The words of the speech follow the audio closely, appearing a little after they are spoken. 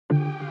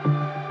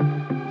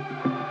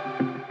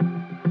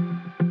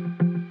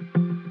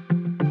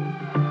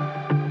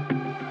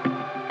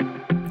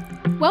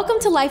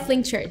Welcome to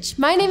LifelinkChurch.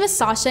 My name is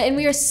Sasha, and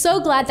we are so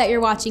glad that you're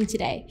watching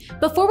today.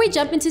 Before we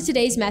jump into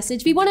today's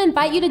message, we want to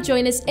invite you to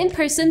join us in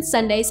person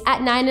Sundays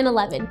at 9 and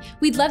 11.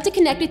 We'd love to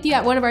connect with you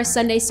at one of our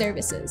Sunday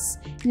services.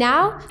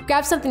 Now,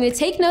 grab something to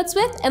take notes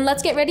with, and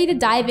let's get ready to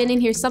dive in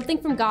and hear something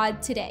from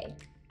God today.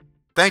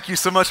 Thank you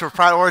so much for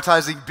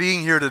prioritizing being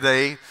here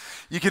today.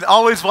 You can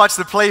always watch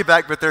the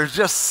playback, but there's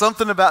just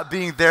something about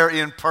being there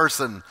in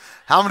person.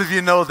 How many of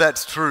you know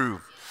that's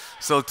true?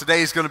 So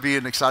today is going to be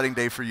an exciting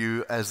day for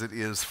you, as it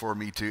is for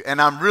me too.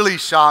 And I'm really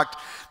shocked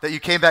that you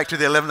came back to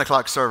the 11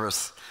 o'clock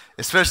service,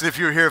 especially if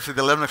you were here for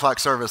the 11 o'clock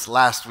service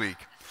last week.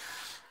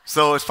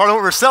 So as part of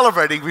what we're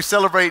celebrating, we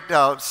celebrate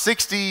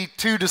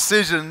 62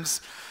 decisions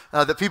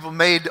that people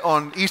made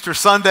on Easter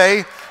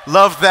Sunday.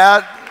 Love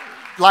that.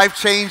 Life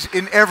change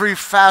in every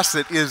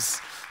facet is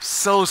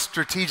so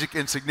strategic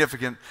and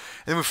significant.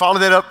 And we followed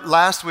that up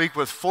last week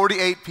with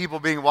 48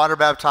 people being water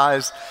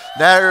baptized.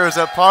 There is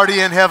a party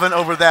in heaven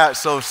over that.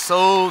 So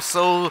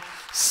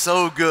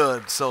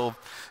good. So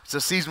it's a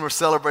season we're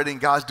celebrating.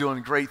 God's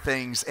doing great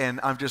things, and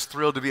I'm just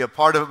thrilled to be a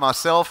part of it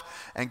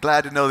myself and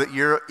glad to know that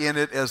you're in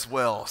it as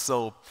well.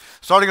 So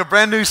starting a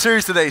brand new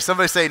series today.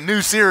 Somebody say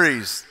new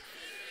series.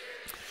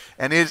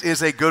 And it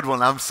is a good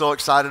one. I'm so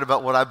excited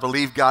about what I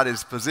believe God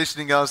is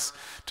positioning us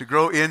to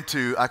grow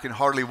into. I can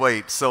hardly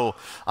wait. So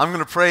I'm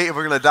going to pray, and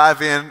we're going to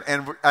dive in,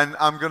 and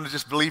I'm going to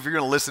just believe you're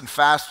going to listen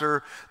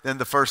faster than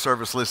the first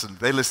service listened.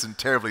 They listened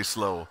terribly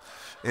slow.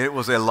 It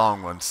was a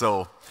long one.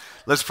 So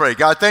let's pray.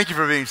 God, thank you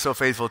for being so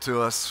faithful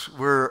to us.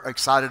 We're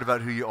excited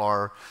about who you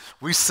are.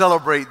 We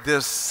celebrate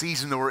this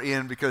season that we're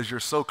in because you're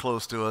so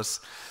close to us.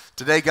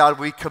 Today, God,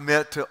 we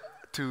commit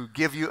to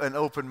give you an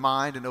open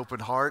mind, an open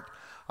heart,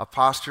 a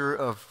posture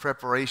of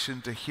preparation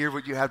to hear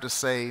what you have to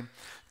say,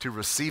 to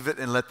receive it,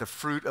 and let the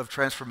fruit of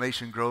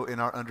transformation grow in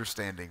our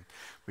understanding.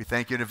 We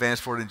thank you in advance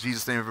for it. In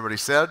Jesus' name, everybody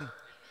said,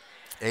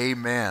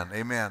 amen.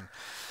 Amen.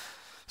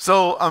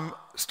 So I'm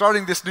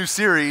starting this new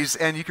series,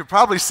 and you can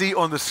probably see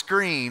on the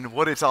screen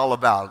what it's all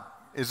about.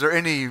 Is there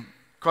any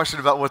question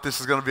about what this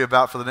is going to be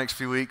about for the next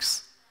few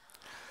weeks?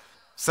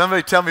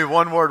 Somebody tell me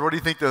one word. What do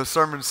you think the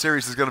sermon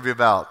series is going to be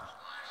about?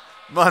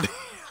 Money.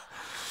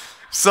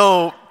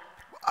 So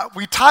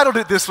we titled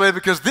it this way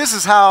because this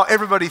is how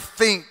everybody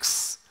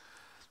thinks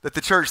that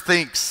the church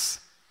thinks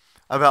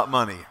about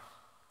money. In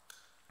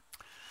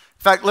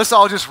fact, let's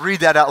all just read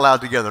that out loud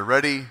together.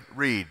 Ready?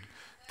 Read.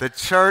 The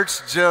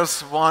church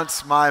just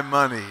wants my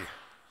money.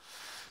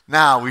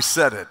 Now, we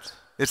said it.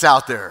 It's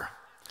out there.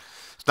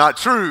 It's not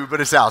true,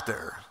 but it's out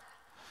there.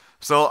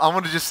 So I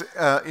want to just,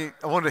 I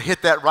want to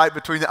hit that right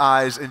between the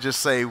eyes and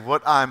just say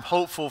what I'm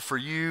hopeful for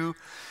you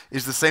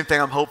is the same thing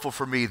I'm hopeful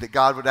for me, that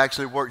God would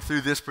actually work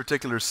through this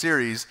particular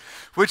series,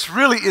 which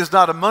really is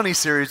not a money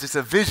series, it's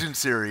a vision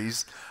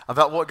series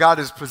about what God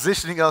is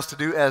positioning us to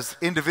do as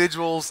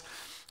individuals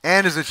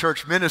and as a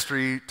church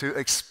ministry to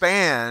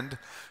expand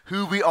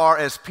who we are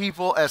as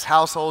people, as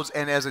households,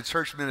 and as a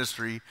church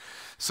ministry.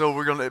 So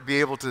we're going to be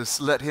able to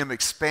let him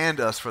expand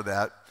us for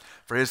that,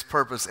 for his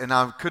purpose, and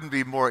I couldn't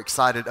be more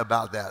excited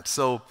about that.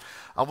 So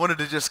I wanted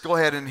to just go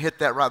ahead and hit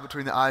that right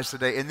between the eyes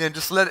today, and then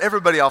just let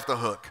everybody off the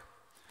hook.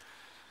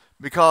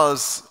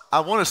 Because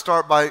I want to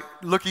start by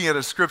looking at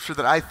a scripture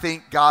that I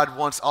think God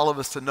wants all of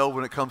us to know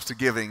when it comes to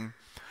giving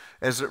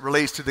as it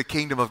relates to the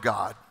kingdom of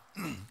God,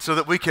 so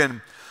that we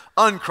can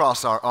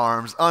uncross our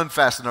arms,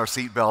 unfasten our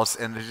seatbelts,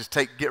 and just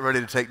get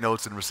ready to take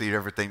notes and receive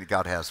everything that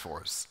God has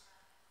for us.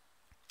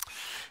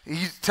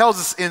 He tells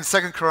us in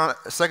 2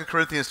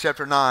 Corinthians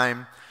chapter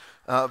 9,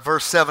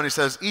 verse 7, he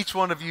says, each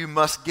one of you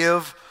must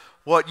give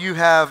what you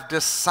have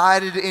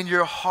decided in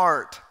your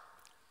heart,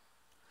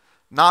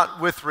 not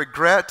with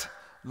regret,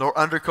 nor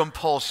under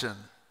compulsion,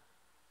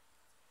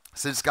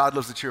 since God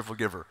loves a cheerful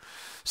giver.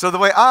 So the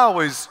way I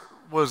always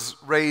was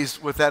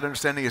raised with that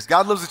understanding is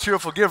God loves a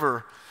cheerful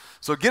giver,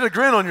 so get a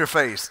grin on your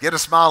face, get a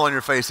smile on your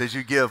face as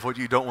you give what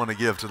you don't want to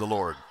give to the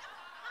Lord.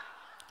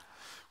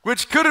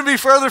 Which couldn't be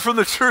further from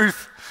the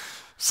truth.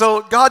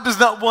 So God does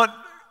not want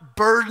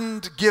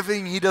burdened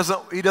giving. He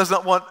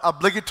doesn't want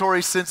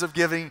obligatory sense of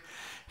giving.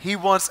 He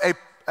wants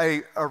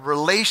a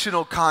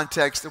relational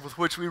context with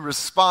which we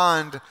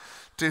respond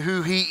to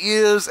who he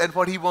is and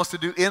what he wants to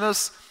do in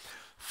us,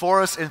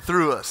 for us, and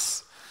through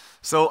us.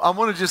 So I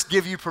want to just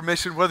give you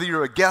permission, whether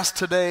you're a guest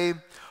today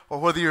or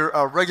whether you're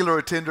a regular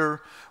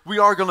attender, we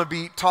are going to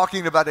be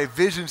talking about a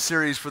vision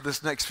series for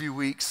this next few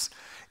weeks.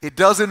 It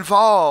does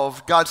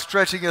involve God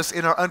stretching us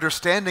in our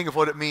understanding of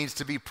what it means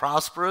to be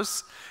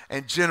prosperous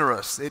and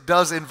generous. It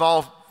does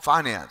involve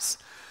finance,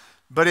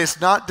 but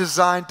it's not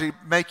designed to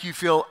make you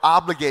feel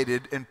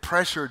obligated and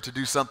pressured to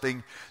do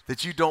something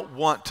that you don't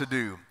want to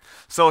do.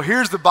 So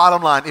here's the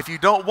bottom line. If you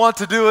don't want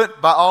to do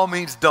it, by all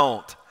means,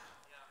 don't.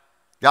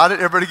 Got it?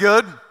 Everybody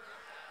good?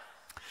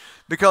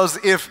 Because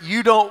if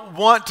you don't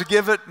want to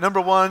give it, number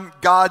one,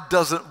 God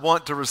doesn't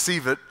want to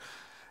receive it.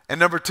 And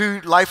number two,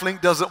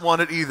 LifeLink doesn't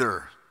want it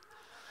either.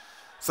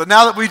 So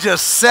now that we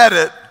just said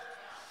it,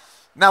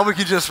 now we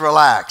can just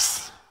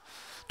relax.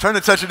 Turn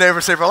to touch your neighbor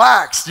and say,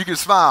 relax. You can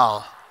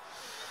smile.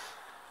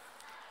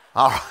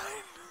 All right.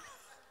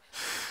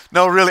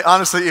 No, really,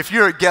 honestly, if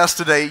you're a guest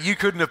today, you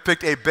couldn't have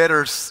picked a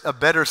better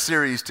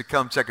series to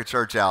come check a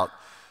church out.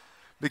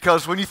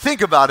 Because when you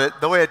think about it,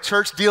 the way a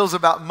church deals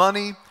about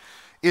money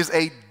is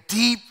a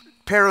deep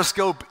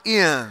periscope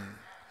in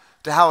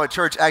to how a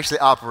church actually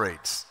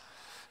operates.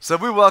 So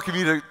we welcome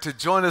you to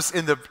join us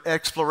in the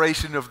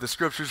exploration of the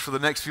scriptures for the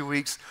next few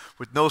weeks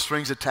with no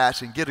strings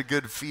attached and get a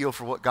good feel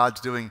for what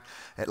God's doing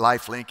at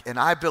LifeLink. And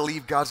I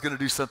believe God's going to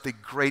do something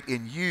great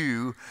in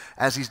you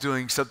as he's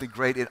doing something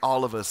great in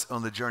all of us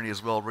on the journey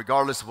as well,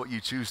 regardless of what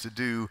you choose to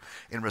do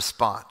in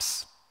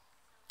response.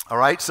 All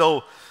right,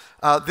 so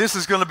this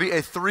is going to be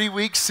a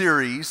 3-week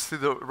series through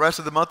the rest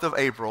of the month of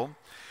April.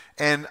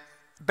 And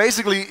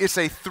basically, it's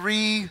a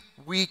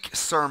 3-week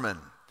sermon.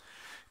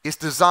 It's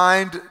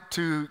designed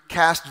to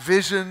cast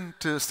vision,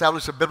 to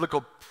establish a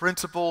biblical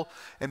principle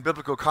and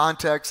biblical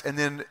context, and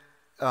then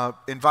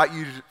invite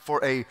you for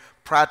a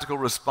practical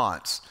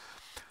response.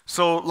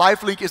 So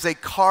LifeLink is a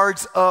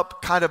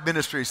cards-up kind of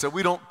ministry. So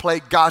we don't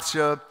play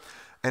gotcha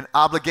and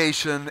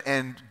obligation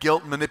and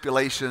guilt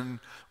manipulation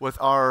with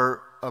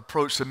our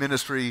approach to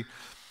ministry.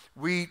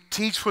 We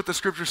teach what the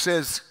Scripture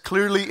says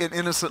clearly and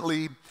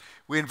innocently.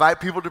 We invite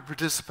people to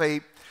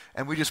participate.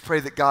 And we just pray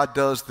that God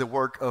does the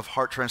work of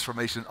heart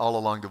transformation all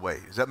along the way.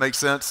 Does that make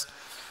sense?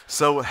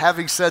 So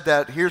having said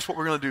that, here's what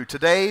we're going to do.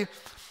 Today,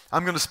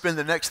 I'm going to spend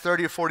the next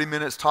 30 or 40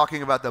 minutes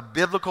talking about the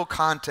biblical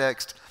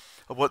context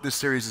of what this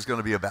series is going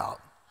to be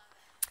about.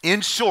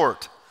 In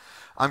short,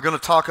 I'm going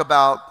to talk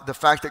about the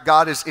fact that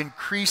God is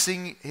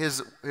increasing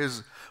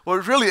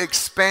really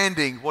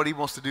expanding what he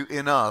wants to do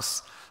in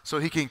us so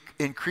he can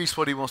increase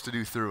what he wants to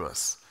do through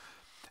us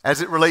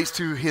as it relates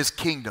to his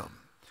kingdom.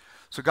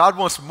 So God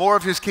wants more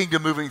of his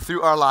kingdom moving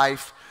through our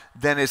life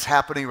than is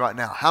happening right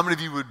now. How many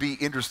of you would be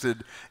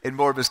interested in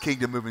more of his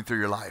kingdom moving through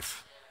your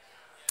life?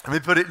 Let me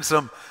put it in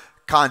some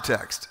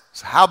context.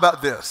 So how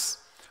about this?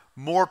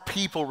 More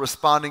people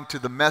responding to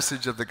the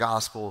message of the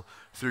gospel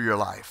through your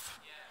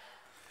life.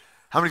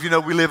 How many of you know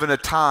we live in a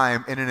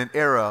time and in an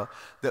era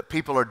that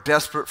people are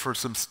desperate for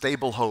some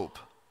stable hope?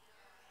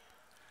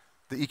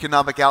 The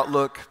economic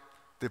outlook,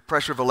 the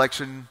pressure of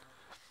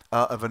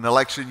an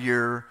election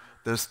year,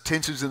 there's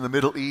tensions in the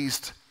Middle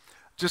East,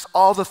 just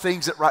all the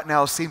things that right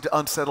now seem to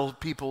unsettle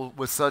people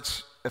with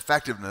such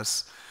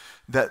effectiveness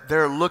that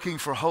they're looking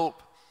for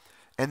hope.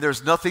 And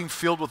there's nothing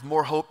filled with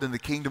more hope than the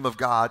kingdom of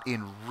God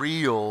in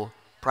real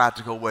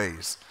practical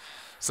ways.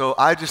 So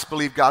I just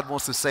believe God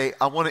wants to say,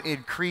 I want to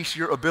increase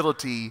your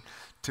ability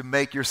to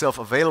make yourself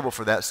available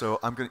for that. So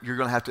you're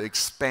going to have to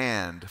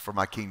expand for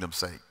my kingdom's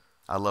sake.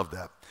 I love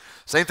that.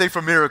 Same thing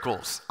for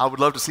miracles. I would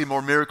love to see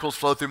more miracles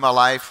flow through my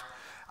life.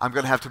 I'm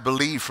going to have to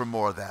believe for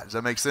more of that. Does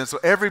that make sense? So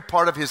every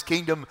part of his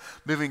kingdom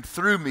moving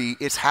through me,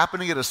 it's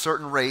happening at a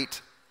certain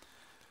rate,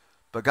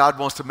 but God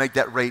wants to make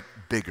that rate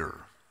bigger.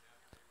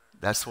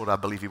 That's what I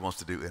believe he wants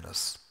to do in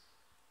us.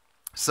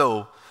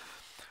 So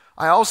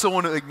I also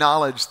want to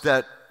acknowledge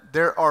that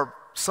there are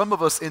some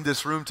of us in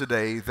this room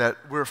today that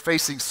we're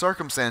facing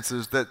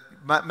circumstances that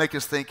might make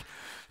us think,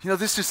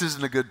 this just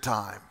isn't a good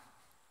time.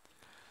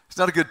 It's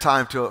not a good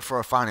time for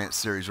a finance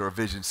series or a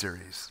vision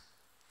series.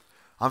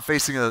 I'm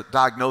facing a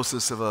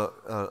diagnosis of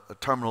a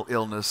terminal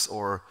illness,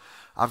 or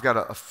I've got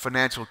a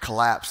financial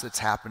collapse that's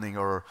happening,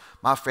 or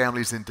my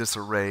family's in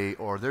disarray,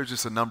 or there's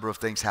just a number of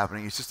things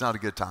happening. It's just not a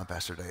good time,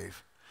 Pastor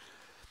Dave.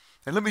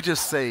 And let me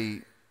just say,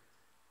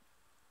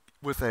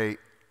 with a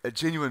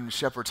genuine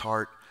shepherd's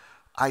heart,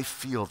 I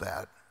feel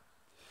that.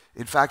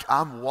 In fact,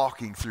 I'm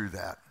walking through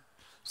that.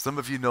 Some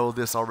of you know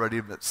this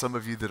already, but some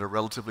of you that are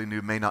relatively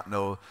new may not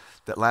know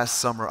that last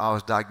summer I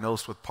was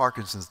diagnosed with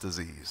Parkinson's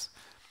disease.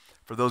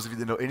 For those of you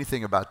that know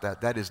anything about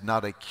that, that is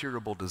not a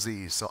curable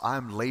disease. So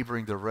I'm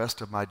laboring the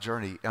rest of my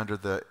journey under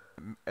the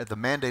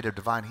mandate of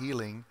divine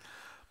healing,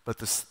 but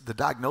the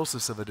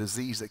diagnosis of a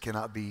disease that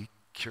cannot be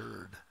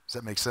cured. Does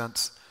that make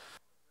sense?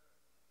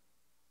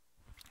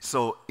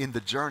 So in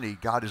the journey,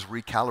 God is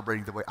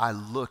recalibrating the way I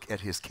look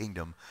at his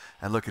kingdom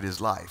and look at his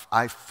life.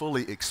 I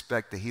fully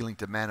expect the healing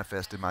to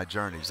manifest in my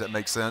journey. Does that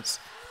make sense?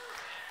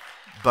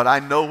 But I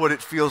know what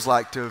it feels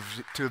like to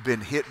have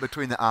been hit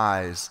between the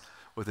eyes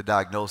with a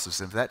diagnosis.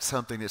 And if that's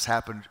something that's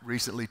happened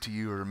recently to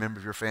you or a member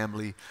of your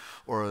family,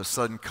 or a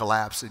sudden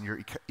collapse in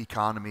your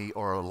economy,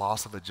 or a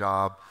loss of a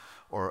job,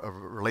 or a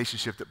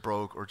relationship that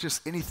broke, or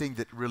just anything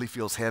that really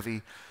feels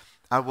heavy,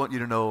 I want you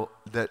to know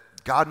that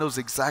God knows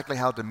exactly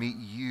how to meet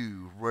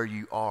you where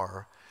you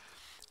are.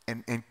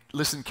 And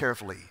listen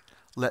carefully.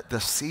 Let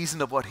the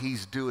season of what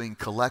he's doing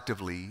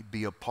collectively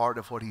be a part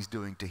of what he's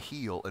doing to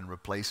heal and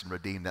replace and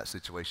redeem that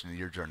situation in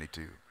your journey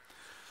too.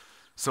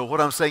 So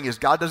what I'm saying is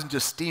God doesn't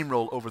just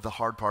steamroll over the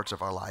hard parts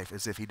of our life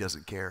as if he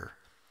doesn't care.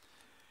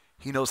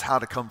 He knows how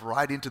to come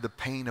right into the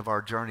pain of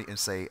our journey and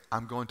say,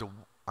 I'm going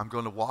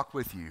to walk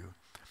with you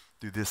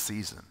through this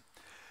season.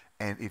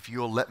 And if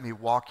you'll let me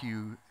walk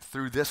you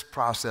through this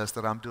process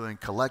that I'm doing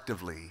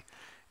collectively,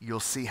 you'll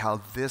see how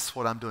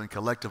what I'm doing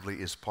collectively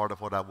is part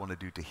of what I want to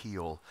do to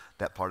heal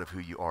that part of who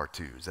you are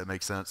too. Does that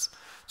make sense?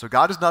 So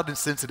God is not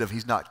insensitive.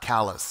 He's not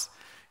callous.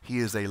 He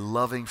is a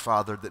loving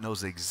Father that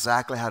knows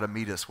exactly how to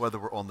meet us, whether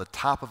we're on the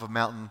top of a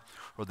mountain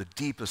or the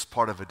deepest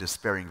part of a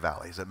despairing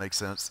valley. Does that make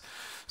sense?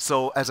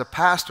 So as a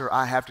pastor,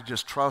 I have to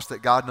just trust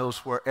that God knows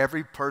where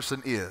every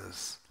person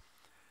is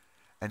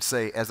and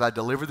say, as I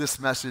deliver this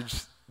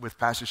message with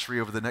Pastor Cheree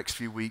over the next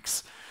few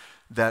weeks,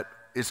 that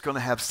it's going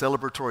to have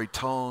celebratory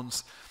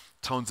tones,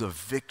 tones of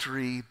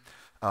victory,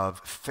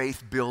 of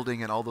faith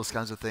building and all those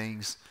kinds of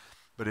things.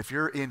 But if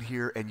you're in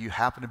here and you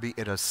happen to be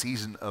in a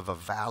season of a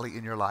valley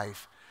in your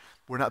life,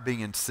 we're not being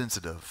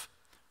insensitive.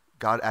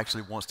 God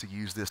actually wants to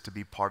use this to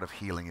be part of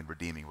healing and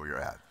redeeming where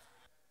you're at.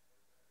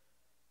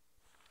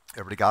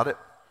 Everybody got it?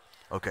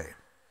 Okay.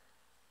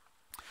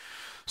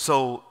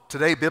 So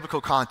today,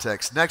 biblical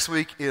context. Next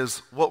week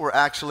is what we're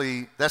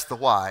actually, that's the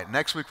why.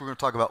 Next week we're going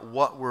to talk about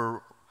what we're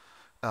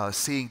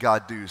seeing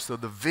God do. So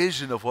the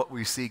vision of what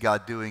we see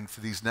God doing for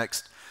these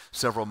next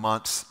several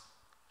months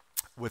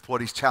with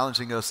what he's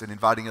challenging us and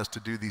inviting us to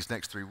do these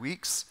next 3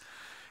 weeks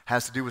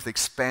has to do with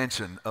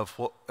expansion of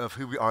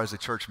who we are as a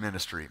church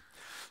ministry.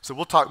 So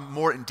we'll talk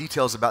more in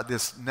details about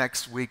this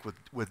next week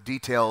with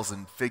details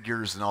and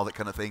figures and all that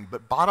kind of thing.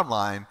 But bottom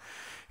line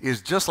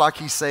is, just like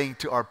he's saying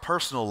to our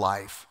personal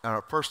life,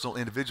 our personal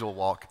individual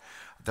walk,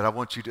 that I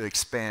want you to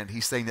expand,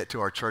 he's saying that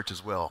to our church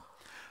as well.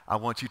 I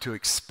want you to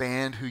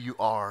expand who you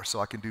are so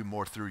I can do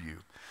more through you.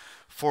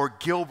 For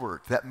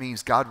Gilbert, that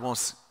means God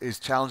is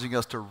challenging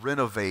us to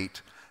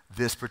renovate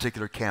this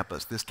particular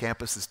campus. This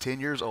campus is 10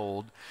 years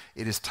old.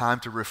 It is time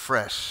to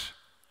refresh.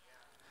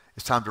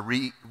 It's time to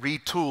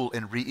retool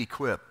and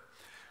re-equip.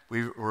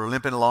 We're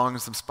limping along in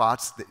some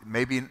spots that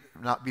maybe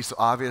not be so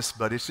obvious,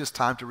 but it's just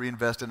time to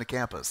reinvest in the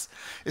campus.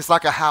 It's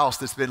like a house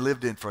that's been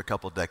lived in for a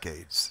couple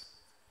decades.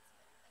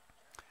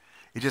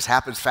 It just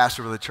happens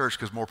faster with the church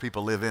because more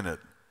people live in it.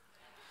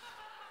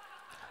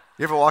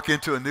 You ever walk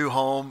into a new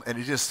home and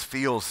it just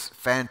feels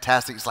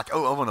fantastic? It's like,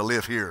 oh, I want to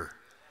live here.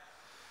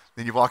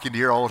 Then you walk into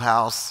your old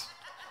house,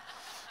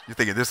 you're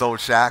thinking, this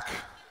old shack.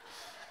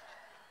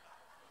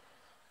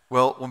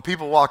 Well, when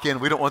people walk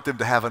in, we don't want them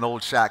to have an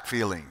old shack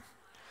feeling,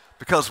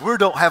 because we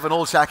don't have an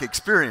old shack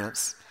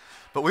experience,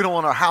 but we don't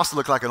want our house to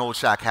look like an old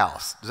shack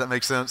house. Does that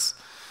make sense?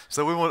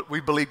 So we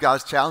believe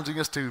God's challenging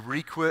us to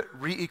re-equip,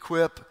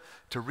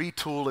 to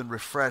retool and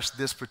refresh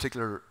this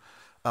particular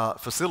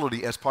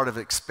facility as part of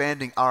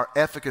expanding our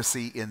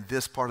efficacy in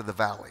this part of the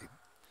valley.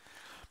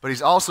 But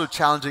he's also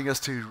challenging us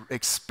to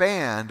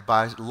expand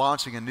by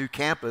launching a new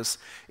campus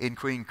in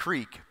Queen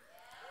Creek.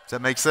 Does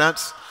that make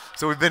sense?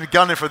 So we've been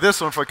gunning for this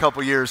one for a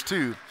couple years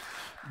too.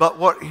 But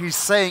what he's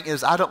saying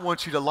is, I don't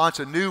want you to launch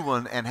a new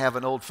one and have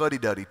an old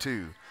fuddy-duddy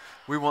too.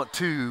 We want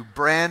 2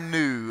 brand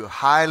new,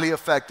 highly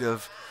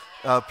effective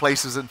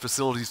places and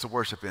facilities to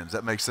worship in. Does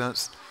that make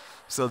sense?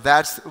 So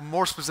that's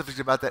more specific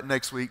about that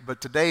next week. But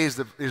today is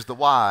the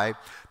why.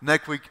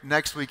 Next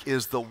week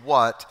is the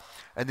what.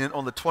 And then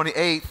on the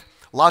 28th,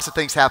 lots of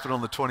things happen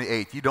on the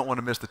 28th. You don't want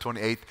to miss the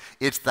 28th.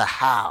 It's the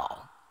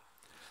how.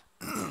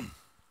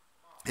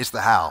 It's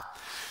the how.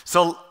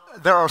 So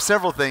there are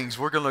several things.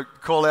 We're going to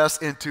coalesce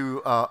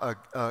into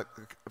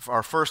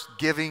our first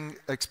giving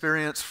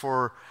experience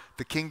for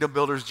the Kingdom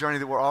Builders journey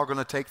that we're all going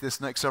to take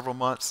this next several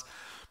months.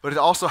 But it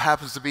also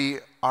happens to be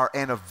our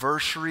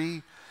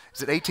anniversary.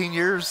 Is it 18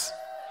 years?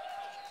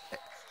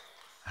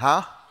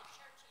 Huh?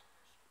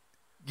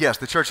 Yes,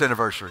 the church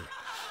anniversary.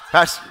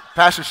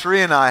 Pastor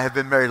Cheree and I have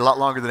been married a lot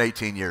longer than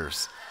 18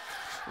 years.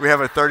 We have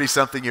a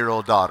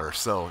 30-something-year-old daughter,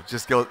 so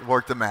just go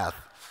work the math.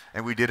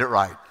 And we did it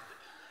right.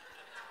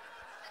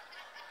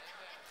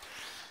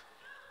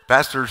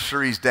 Pastor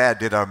Cheree's dad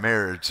did our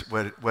marriage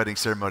wedding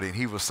ceremony, and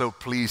he was so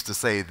pleased to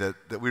say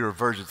that we were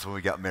virgins when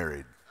we got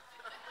married.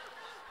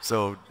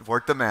 So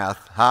work the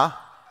math, huh?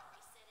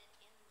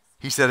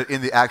 He said it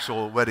in the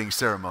actual wedding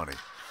ceremony.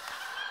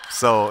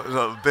 So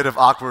a bit of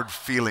awkward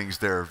feelings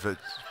there,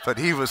 but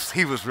he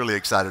was really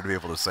excited to be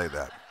able to say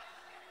that.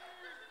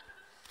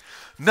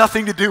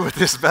 Nothing to do with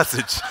this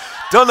message.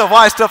 Don't know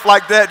why stuff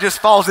like that just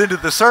falls into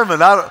the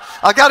sermon.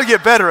 I got to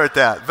get better at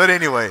that. But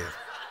anyway.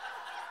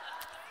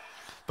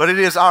 But it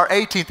is our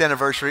 18th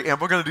anniversary, and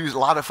we're going to do a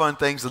lot of fun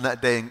things on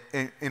that day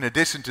in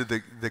addition to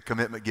the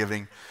commitment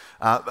giving.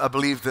 I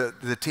believe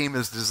the team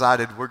has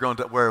decided we're going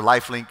to wear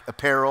LifeLink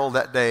apparel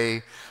that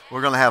day.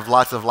 We're going to have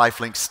lots of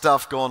LifeLink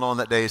stuff going on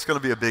that day. It's going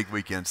to be a big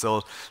weekend.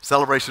 So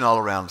celebration all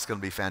around. It's going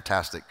to be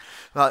fantastic.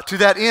 To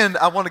that end,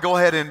 I want to go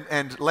ahead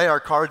and lay our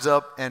cards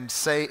up and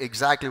say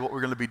exactly what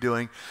we're going to be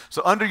doing.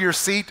 So under your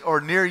seat or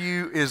near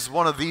you is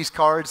one of these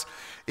cards.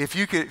 If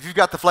you've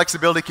got the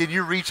flexibility, can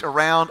you reach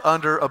around,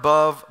 under,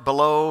 above,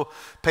 below,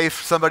 pay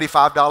somebody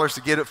 $5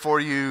 to get it for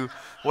you,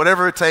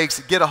 whatever it takes,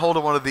 get a hold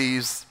of one of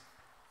these.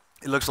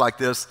 It looks like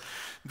this.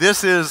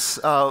 This is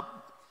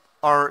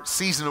our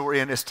season we're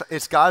in.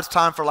 It's God's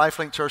time for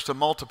LifeLink Church to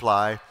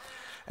multiply.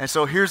 And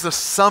so here's a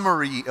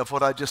summary of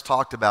what I just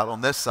talked about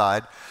on this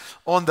side.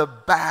 On the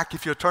back,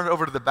 if you'll turn it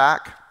over to the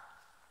back,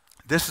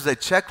 this is a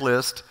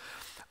checklist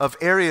of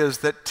areas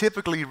that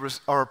typically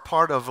are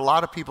part of a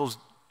lot of people's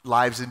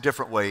lives in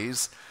different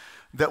ways,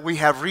 that we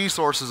have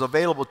resources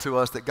available to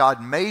us that God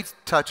may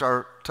touch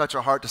our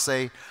heart to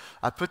say,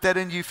 I put that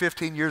in you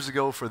 15 years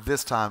ago for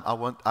this time.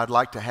 I'd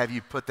like to have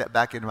you put that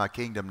back into my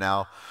kingdom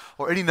now,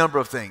 or any number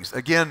of things.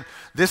 Again,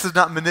 this is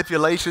not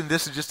manipulation.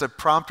 This is just a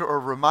prompter or a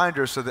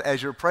reminder so that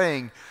as you're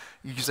praying,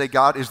 you can say,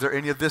 God, is there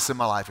any of this in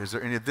my life? Is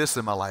there any of this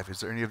in my life? Is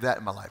there any of that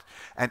in my life?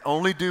 And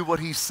only do what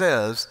he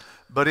says,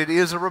 but it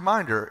is a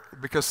reminder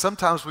because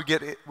sometimes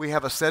we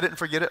have a set it and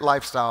forget it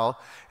lifestyle,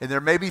 and there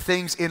may be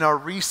things in our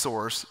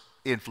resource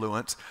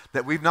influence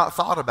that we've not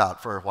thought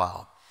about for a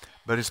while.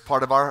 But it's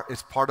part of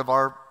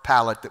our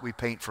palette that we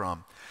paint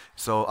from.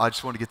 So I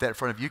just want to get that in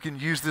front of you. You can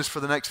use this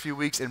for the next few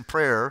weeks in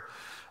prayer.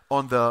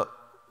 On the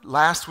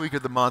last week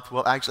of the month,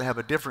 we'll actually have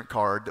a different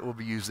card that we'll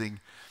be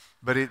using,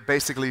 but it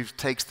basically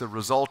takes the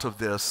result of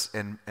this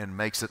and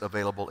makes it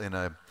available in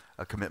a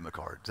commitment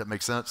card. Does that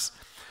make sense?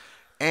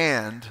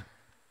 And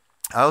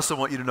I also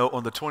want you to know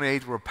on the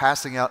 28th, we're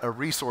passing out a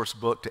resource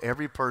book to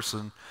every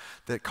person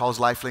that calls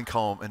LifeLink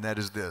home, and that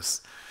is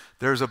this.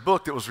 There's a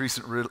book that was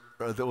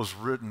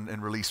written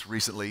and released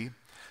recently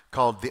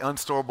called The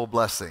Unstorable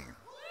Blessing.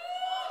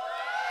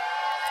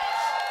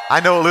 I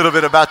know a little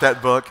bit about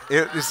that book.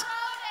 It is,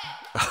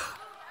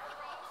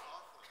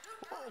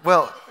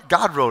 well,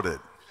 God wrote it.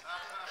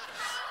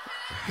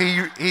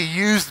 He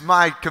used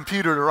my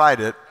computer to write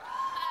it.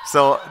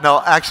 So,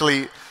 no,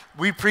 actually,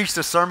 we preached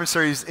a sermon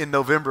series in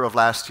November of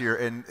last year,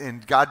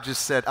 and God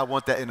just said, I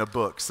want that in a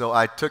book. So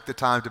I took the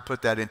time to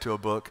put that into a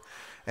book.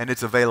 And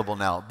it's available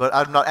now. But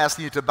I'm not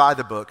asking you to buy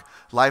the book.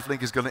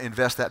 LifeLink is going to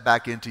invest that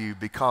back into you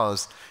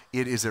because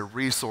it is a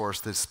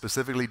resource that's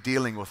specifically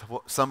dealing with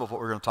some of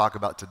what we're going to talk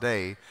about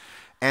today.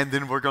 And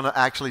then we're going to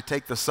actually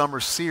take the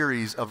summer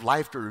series of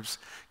life groups,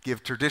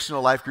 give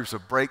traditional life groups a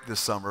break this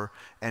summer,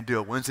 and do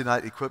a Wednesday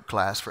night equip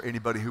class for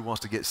anybody who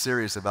wants to get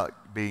serious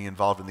about being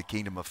involved in the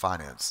kingdom of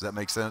finance. Does that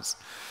make sense?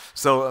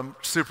 So I'm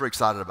super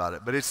excited about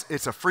it. But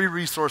it's a free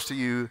resource to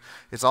you.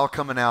 It's all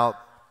coming out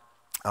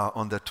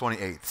on the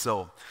 28th.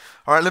 So,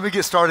 all right, let me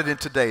get started in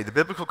today. The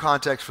biblical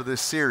context for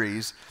this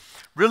series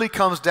really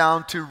comes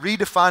down to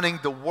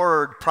redefining the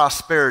word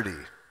prosperity.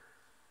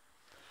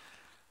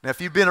 Now,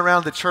 if you've been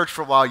around the church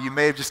for a while, you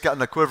may have just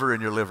gotten a quiver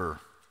in your liver.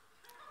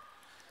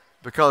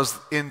 Because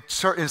in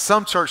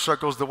some church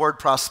circles, the word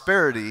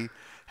prosperity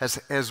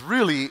has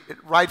really,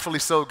 rightfully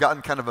so,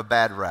 gotten kind of a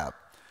bad rap.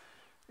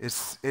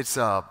 It's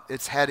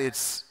had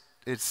its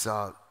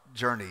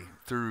journey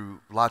through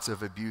lots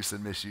of abuse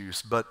and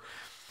misuse, but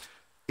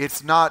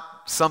it's not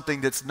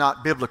something that's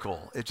not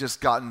biblical. It's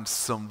just gotten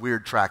some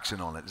weird traction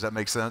on it. Does that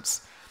make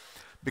sense?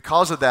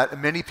 Because of that,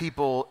 many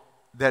people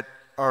that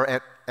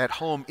are at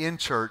home in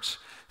church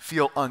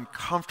feel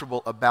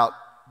uncomfortable about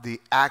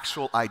the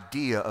actual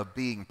idea of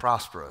being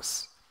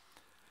prosperous.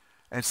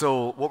 And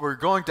so what we're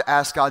going to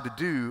ask God to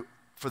do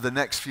for the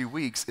next few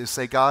weeks is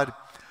say, God,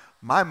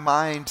 my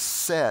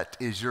mindset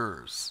is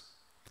yours.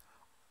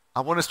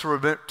 I want us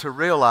to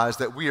realize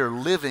that we are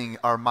living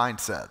our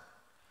mindset.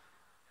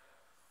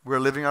 We're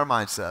living our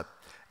mindset.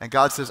 And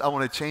God says, I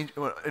want to change.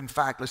 In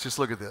fact, let's just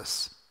look at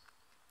this.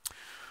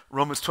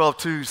 Romans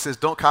 12:2 says,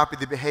 don't copy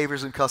the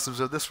behaviors and customs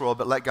of this world,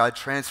 but let God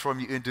transform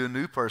you into a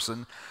new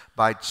person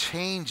by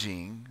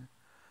changing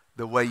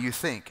the way you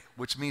think,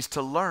 which means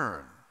to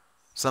learn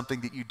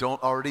something that you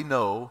don't already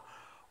know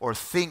or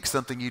think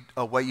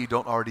a way you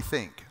don't already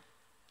think.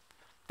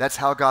 That's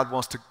how God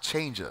wants to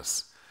change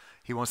us.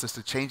 He wants us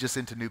to change us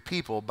into new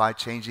people by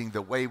changing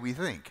the way we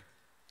think.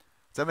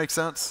 Does that make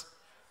sense?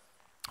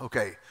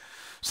 Okay,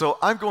 so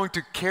I'm going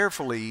to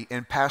carefully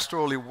and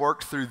pastorally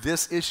work through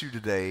this issue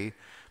today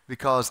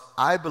because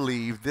I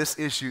believe this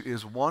issue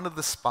is one of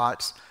the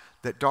spots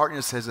that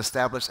darkness has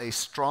established a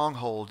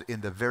stronghold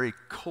in the very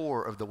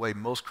core of the way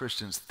most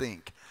Christians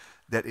think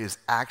that is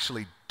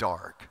actually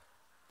dark.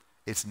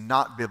 It's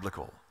not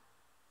biblical,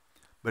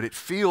 but it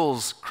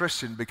feels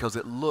Christian because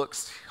it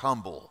looks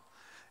humble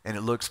and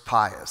it looks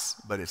pious,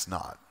 but it's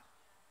not.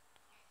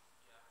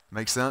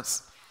 Make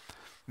sense?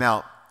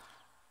 Now,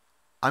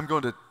 I'm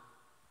going to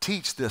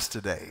teach this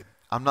today.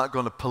 I'm not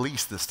going to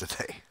police this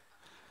today.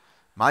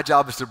 My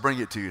job is to bring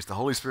it to you. It's the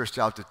Holy Spirit's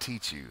job to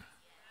teach you.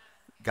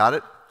 Got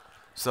it?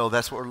 So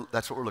that's what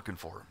we're looking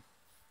for.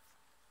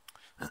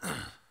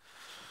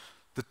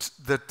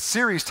 The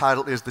series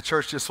title is The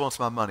Church Just Wants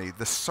My Money.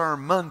 The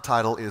sermon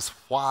title is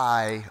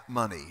Why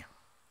Money?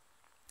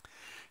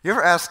 You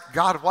ever ask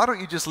God, why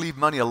don't you just leave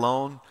money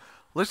alone?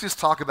 Let's just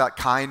talk about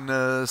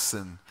kindness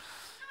and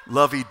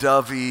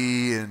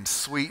lovey-dovey and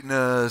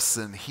sweetness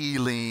and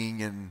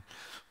healing, and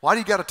why do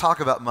you got to talk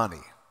about money?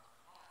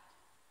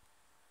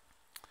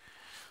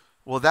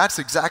 Well, that's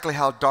exactly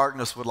how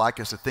darkness would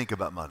like us to think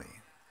about money.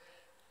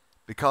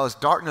 Because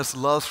darkness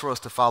loves for us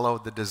to follow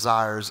the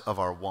desires of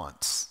our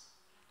wants.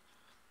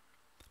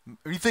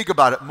 When you think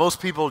about it,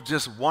 most people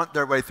just want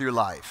their way through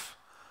life.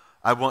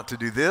 I want to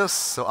do this,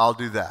 so I'll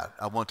do that.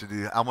 I want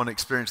to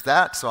experience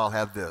that, so I'll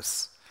have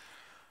this.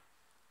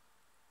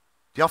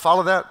 Do y'all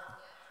follow that?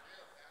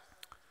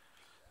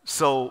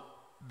 So,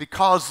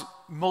 because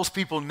most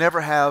people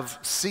never have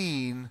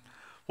seen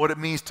what it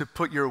means to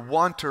put your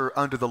wanter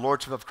under the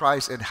lordship of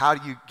Christ and how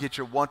do you get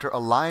your wanter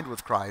aligned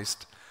with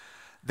Christ,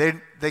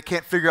 They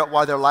can't figure out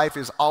why their life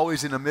is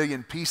always in a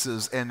million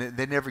pieces and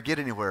they never get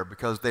anywhere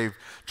because they've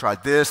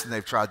tried this and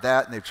they've tried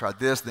that and they've tried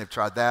this and they've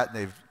tried that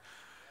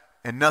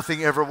and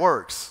nothing ever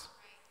works.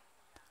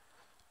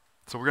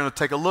 So we're going to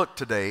take a look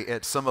today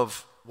at some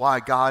of why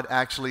God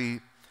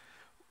actually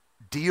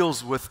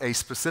deals with a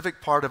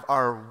specific part of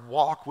our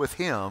walk with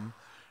Him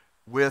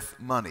with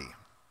money.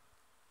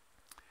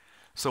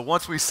 So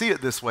once we see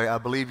it this way, I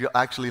believe you'll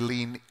actually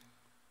lean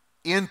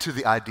into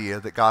the idea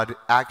that God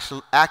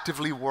actually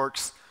actively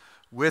works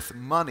with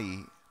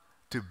money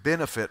to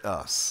benefit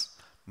us,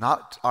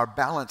 not our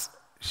balance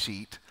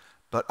sheet,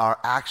 but our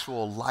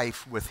actual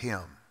life with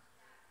Him.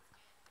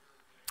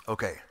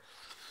 Okay.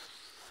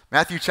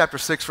 Matthew chapter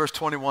 6, verse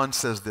 21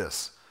 says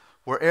this,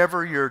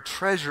 wherever your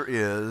treasure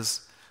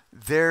is,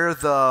 there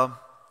the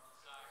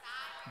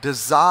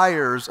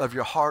desires of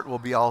your heart will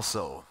be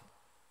also.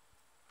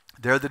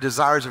 There the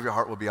desires of your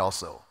heart will be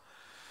also.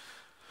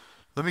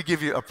 Let me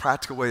give you a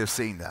practical way of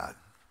seeing that.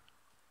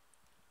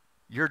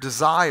 Your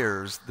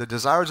desires, the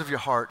desires of your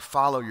heart,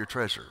 follow your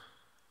treasure.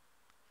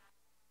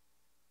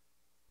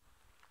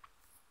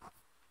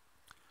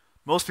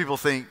 Most people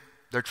think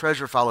their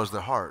treasure follows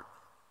their heart.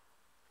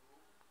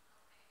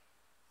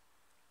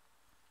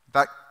 In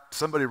fact,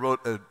 somebody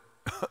wrote an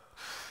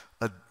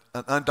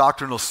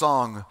undoctrinal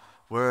song,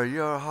 where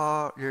your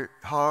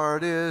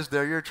heart is,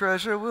 there your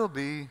treasure will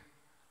be.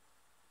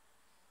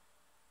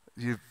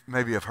 You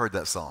maybe have heard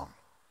that song.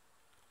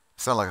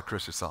 It sounded like a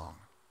Christian song.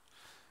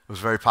 It was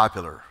very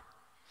popular.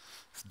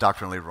 It's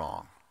doctrinally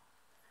wrong.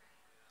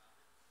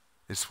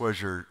 It's where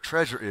your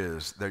treasure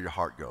is, there your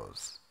heart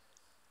goes.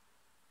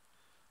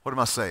 What am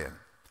I saying?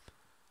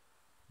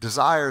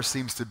 Desire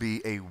seems to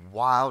be a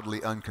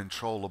wildly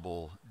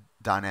uncontrollable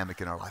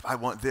dynamic in our life. I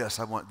want this,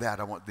 I want that,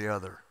 I want the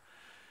other.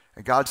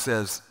 And God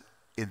says,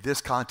 in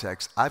this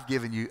context, I've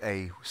given you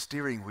a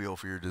steering wheel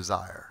for your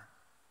desire.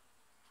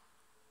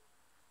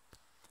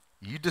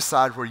 You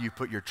decide where you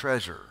put your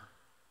treasure,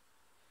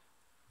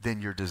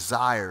 then your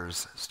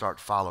desires start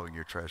following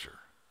your treasure.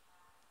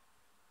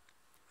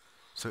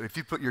 So if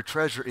you put your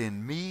treasure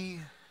in me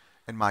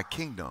and my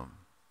kingdom,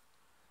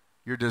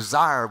 your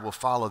desire will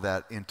follow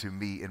that into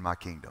me and my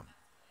kingdom.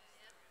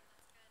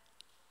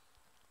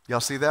 Y'all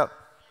see that?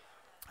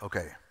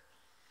 Okay.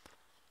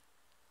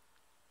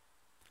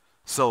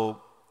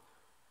 So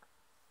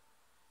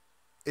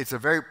it's a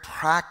very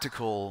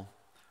practical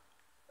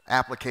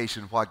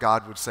application of why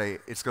God would say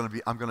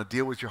I'm going to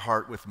deal with your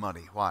heart with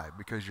money. Why?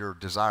 Because your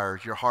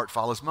desires, your heart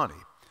follows money.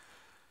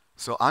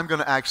 So I'm going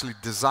to actually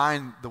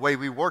design the way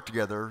we work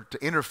together to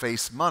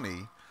interface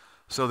money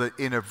so that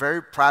in a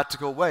very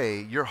practical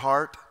way, your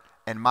heart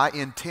and my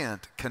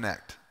intent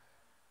connect.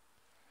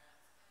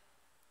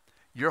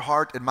 Your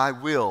heart and my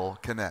will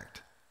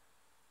connect.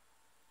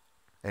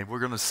 And we're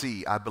going to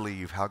see, I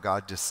believe, how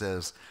God just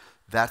says,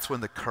 that's when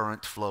the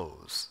current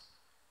flows.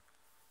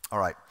 All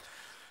right.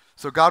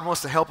 So God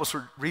wants to help us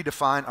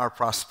redefine our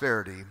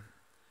prosperity,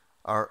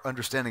 our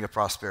understanding of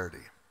prosperity.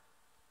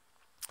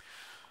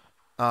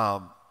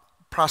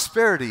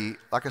 Prosperity,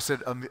 like I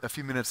said a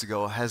few minutes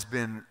ago, has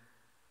been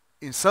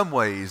in some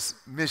ways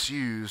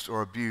misused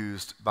or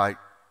abused by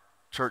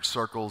church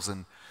circles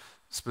and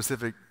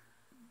specific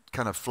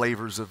kind of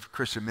flavors of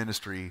Christian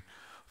ministry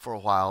for a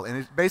while. And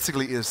it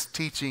basically is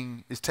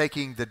taking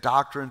the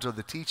doctrines or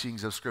the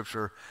teachings of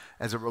Scripture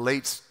as it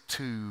relates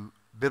to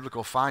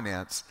biblical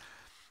finance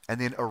and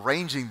then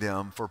arranging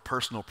them for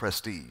personal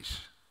prestige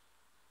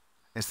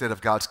instead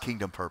of God's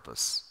kingdom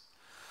purpose.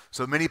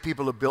 So many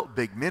people have built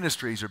big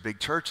ministries or big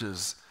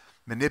churches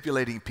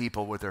manipulating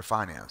people with their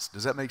finance.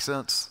 Does that make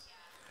sense?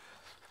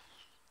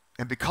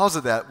 And because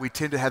of that, we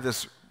tend to have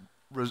this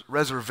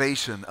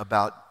reservation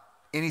about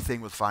anything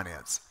with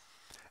finance.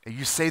 And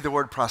you say the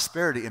word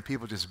prosperity and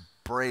people just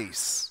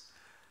brace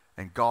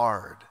and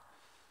guard.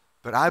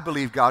 But I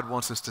believe God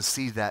wants us to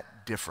see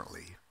that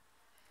differently.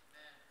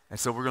 And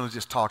so we're going to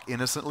just talk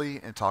innocently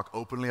and talk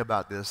openly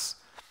about this.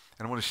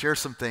 And I want to share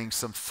some things,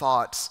 some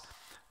thoughts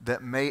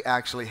that may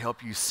actually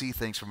help you see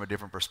things from a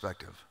different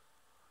perspective.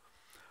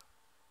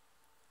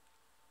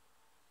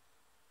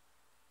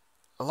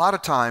 A lot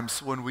of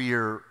times when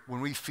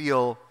we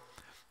feel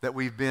that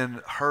we've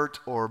been hurt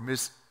or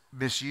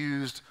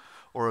misused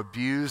or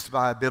abused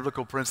by a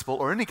biblical principle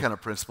or any kind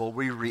of principle,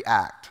 we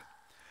react.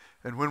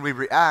 And when we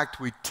react,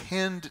 we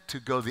tend to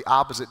go the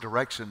opposite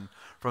direction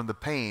from the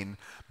pain,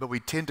 but we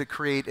tend to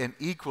create an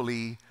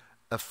equally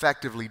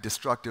effectively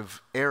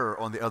destructive error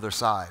on the other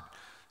side.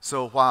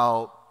 So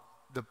while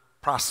the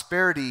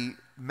prosperity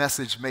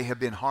message may have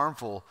been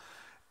harmful,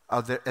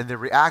 and the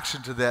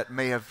reaction to that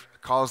may have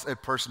caused a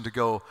person to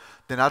go,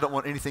 then I don't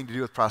want anything to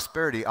do with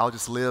prosperity. I'll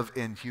just live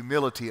in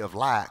humility of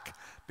lack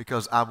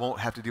because I won't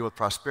have to deal with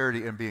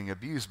prosperity and being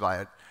abused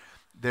by it.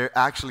 They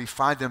actually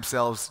find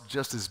themselves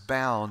just as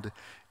bound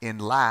in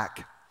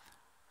lack,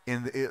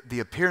 in the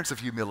appearance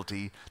of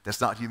humility that's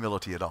not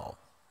humility at all.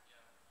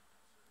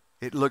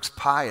 It looks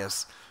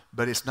pious,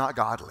 but it's not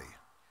godly.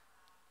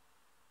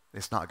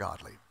 It's not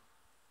godly.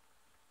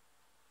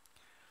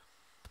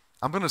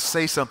 I'm going to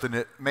say something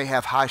that may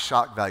have high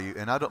shock value,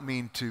 and I don't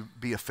mean to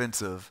be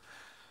offensive,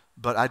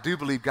 but I do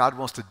believe God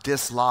wants to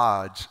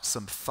dislodge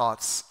some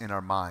thoughts in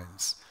our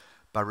minds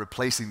by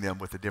replacing them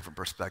with a different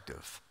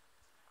perspective.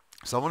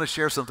 So I want to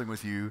share something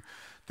with you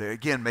that,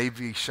 again, may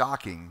be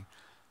shocking,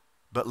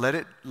 but let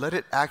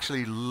it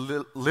actually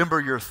limber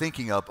your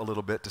thinking up a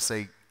little bit to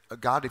say,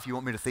 God, if you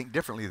want me to think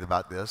differently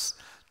about this,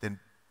 then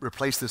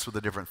replace this with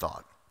a different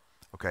thought.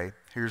 Okay,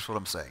 here's what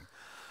I'm saying.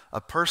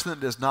 A person that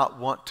does not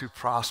want to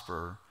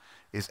prosper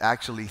is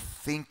actually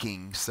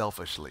thinking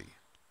selfishly.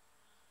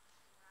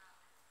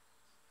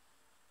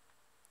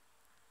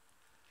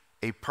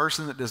 A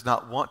person that does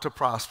not want to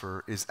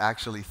prosper is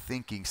actually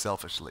thinking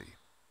selfishly.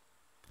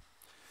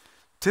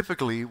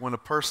 Typically, when a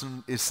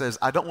person says,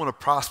 I don't want to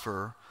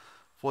prosper,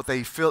 what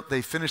they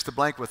finish the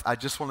blank with, I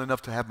just want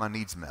enough to have my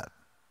needs met.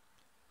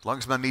 As long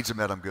as my needs are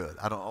met, I'm good.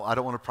 I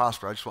don't want to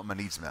prosper, I just want my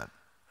needs met.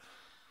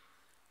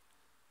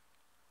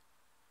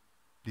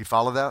 Do you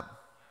follow that?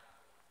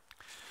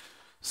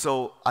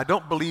 So I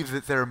don't believe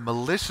that they're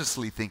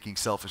maliciously thinking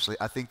selfishly.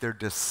 I think they're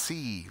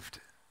deceived.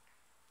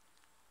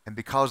 And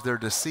because they're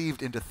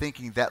deceived into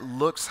thinking that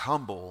looks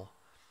humble,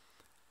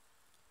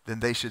 then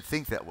they should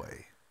think that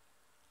way.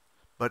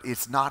 But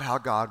it's not how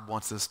God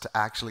wants us to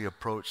actually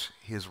approach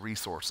his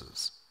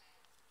resources.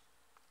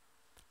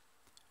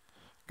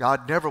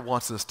 God never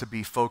wants us to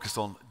be focused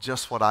on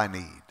just what I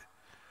need.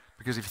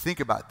 Because if you think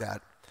about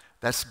that,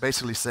 that's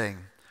basically saying,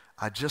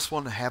 I just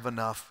want to have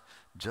enough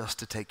just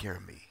to take care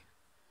of me.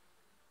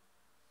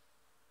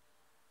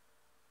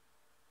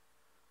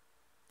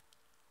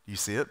 You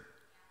see it?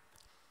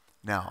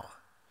 Now,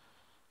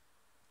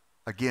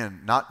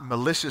 again, not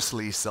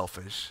maliciously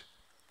selfish,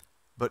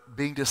 but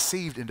being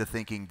deceived into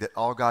thinking that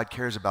all God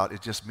cares about is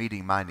just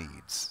meeting my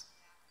needs.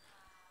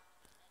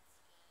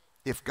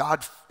 If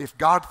God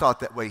thought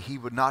that way, he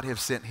would not have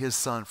sent his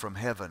son from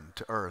heaven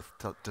to earth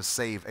to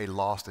save a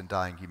lost and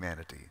dying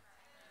humanity.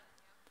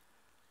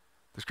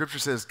 The scripture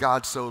says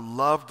God so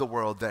loved the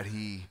world that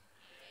he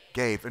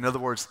gave. In other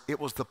words, it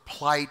was the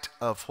plight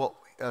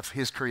of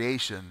his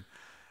creation,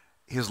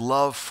 his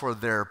love for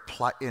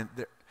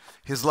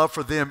his love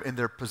for them in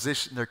their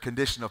position, their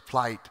condition of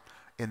plight,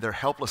 in their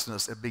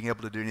helplessness of being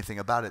able to do anything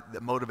about it,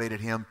 that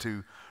motivated him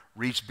to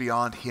reach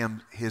beyond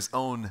his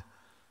own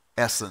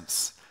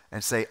essence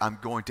and say, I'm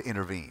going to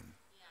intervene.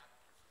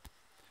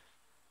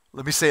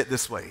 Let me say it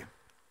this way.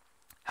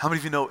 How many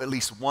of you know at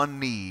least one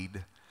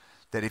need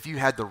that if you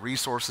had the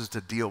resources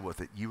to deal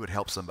with it, you would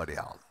help somebody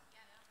out?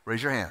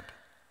 Raise your hand.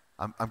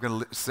 I'm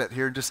going to sit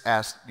here and just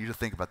ask you to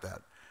think about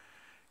that.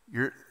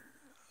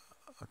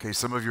 Okay,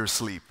 some of you are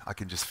asleep. I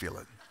can just feel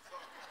it.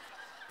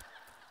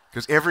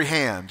 Because every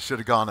hand should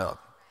have gone up.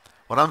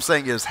 What I'm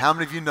saying is, how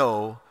many of you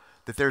know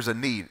that there's a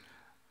need?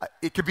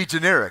 It could be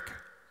generic.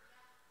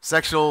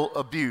 Sexual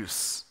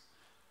abuse,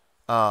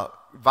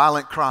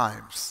 violent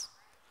crimes,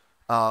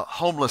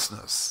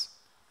 homelessness.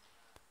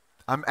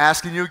 I'm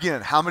asking you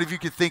again, how many of you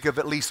could think of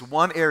at least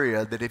one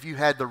area that if you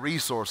had the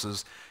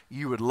resources,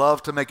 you would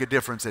love to make a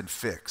difference and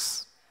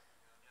fix?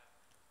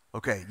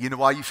 Okay, you know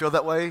why you feel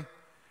that way?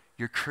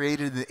 You're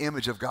created in the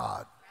image of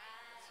God,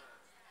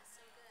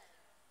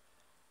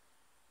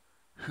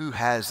 who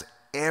has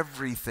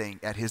everything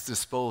at his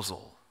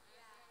disposal.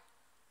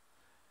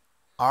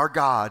 Our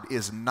God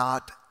is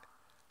not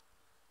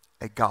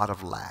a God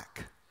of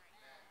lack.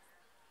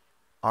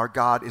 Our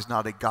God is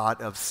not a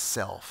God of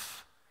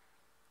self.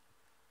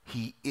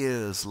 He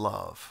is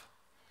love.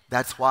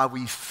 That's why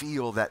we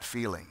feel that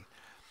feeling.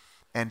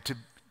 And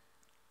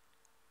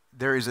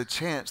there is a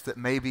chance that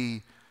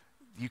maybe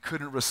you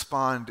couldn't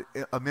respond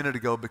a minute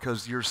ago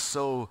because you're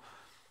so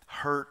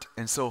hurt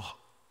and so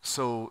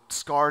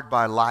scarred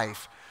by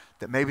life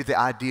that maybe the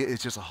idea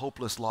is just a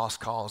hopeless lost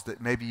cause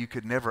that maybe you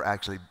could never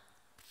actually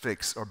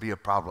fix or be a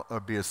problem or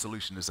be a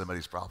solution to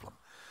somebody's problem.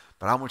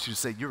 But I want you to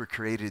say you were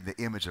created in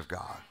the image of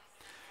God.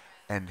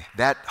 And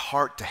that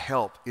heart to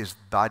help is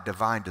by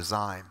divine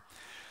design.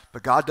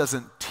 But God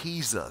doesn't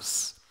tease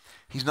us.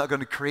 He's not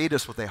going to create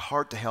us with a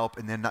heart to help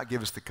and then not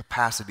give us the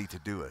capacity to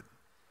do it.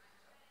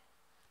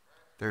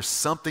 There's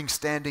something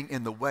standing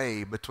in the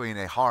way between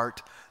a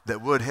heart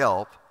that would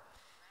help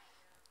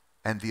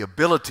and the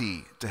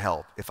ability to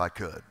help if I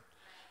could.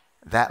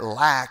 That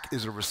lack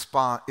is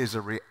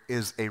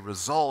a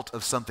result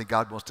of something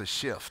God wants to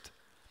shift.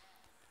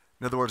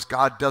 In other words,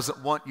 God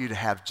doesn't want you to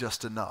have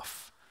just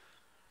enough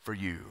for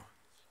you.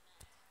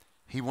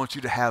 He wants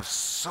you to have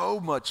so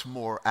much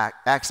more,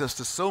 access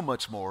to so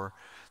much more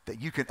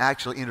that you can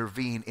actually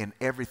intervene in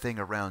everything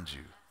around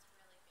you.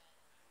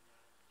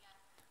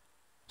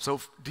 So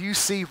do you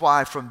see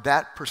why from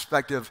that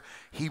perspective,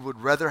 he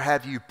would rather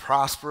have you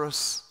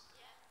prosperous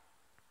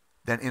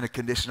than in a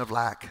condition of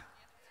lack?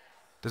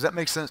 Does that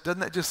make sense? Doesn't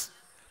that just...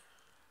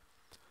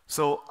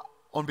 So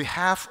on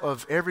behalf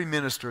of every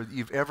minister that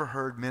you've ever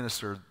heard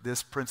minister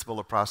this principle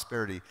of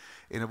prosperity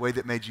in a way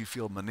that made you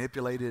feel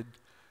manipulated,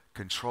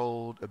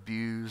 controlled,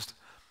 abused,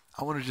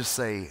 I want to just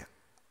say,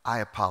 I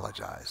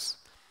apologize.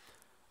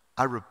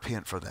 I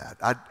repent for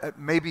that.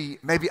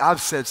 Maybe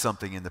I've said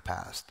something in the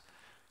past.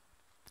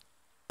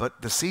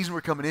 But the season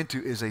we're coming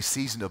into is a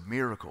season of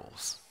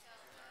miracles.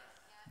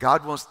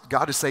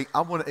 God is saying,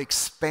 I want to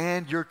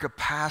expand your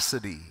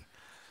capacity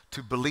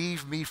to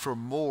believe me for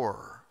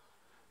more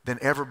than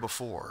ever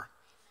before.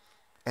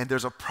 And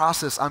there's a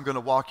process I'm going to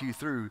walk you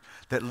through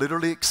that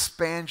literally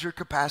expands your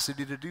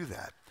capacity to do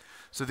that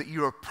so that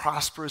you are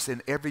prosperous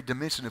in every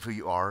dimension of who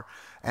you are.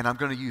 And I'm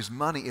going to use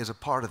money as a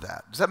part of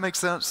that. Does that make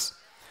sense?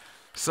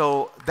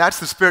 So that's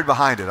the spirit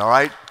behind it, all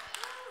right?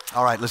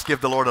 All right, let's give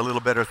the Lord a little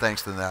better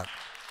thanks than that.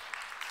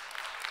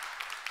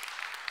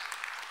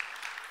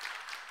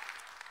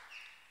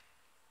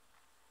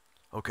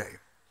 Okay,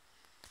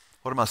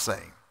 what am I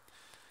saying?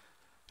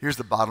 Here's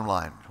the bottom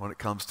line when it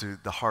comes to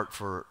the heart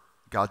for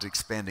God's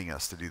expanding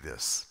us to do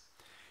this.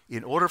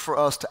 In order for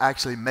us to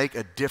actually make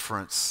a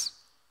difference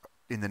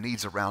in the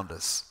needs around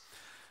us,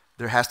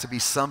 there has to be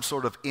some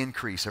sort of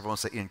increase, everyone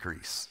say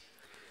increase,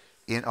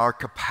 in our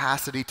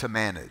capacity to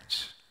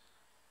manage.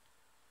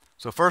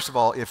 So first of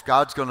all, if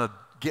God's going to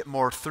get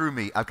more through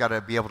me, I've got to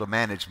be able to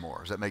manage more.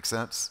 Does that make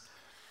sense?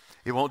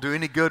 It won't do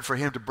any good for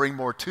him to bring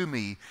more to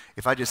me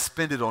if I just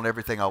spend it on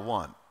everything I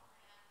want.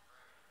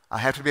 I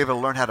have to be able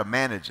to learn how to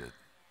manage it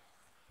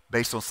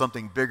based on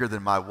something bigger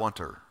than my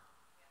wanter.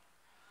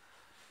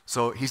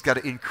 So he's got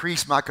to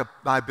increase my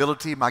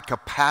ability, my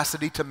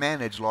capacity to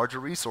manage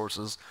larger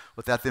resources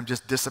without them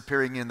just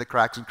disappearing in the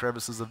cracks and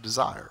crevices of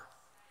desire.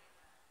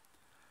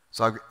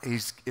 So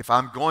if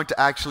I'm going to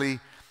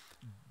actually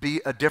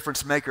be a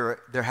difference maker,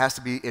 there has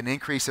to be an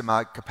increase in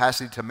my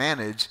capacity to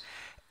manage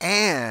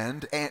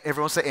and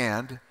everyone say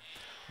and,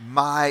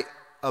 my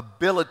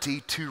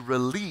ability to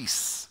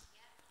release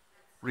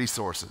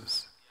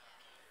resources.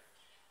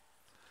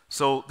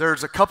 So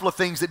there's a couple of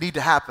things that need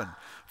to happen.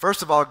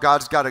 First of all,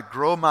 God's got to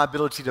grow my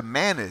ability to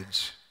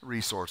manage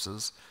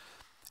resources,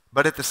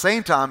 but at the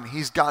same time,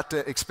 he's got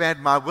to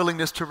expand my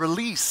willingness to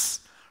release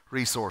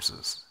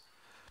resources.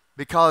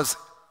 Because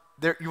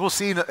you will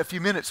see in a few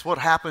minutes what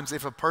happens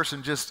if a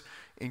person just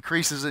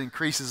increases and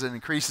increases and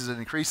increases and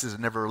increases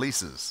and never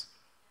releases.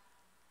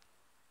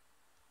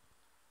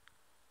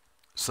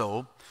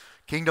 So,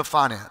 kingdom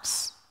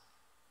finance.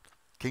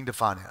 Kingdom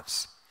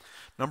finance.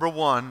 Number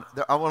one,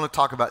 I want to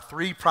talk about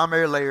 3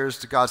 primary layers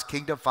to God's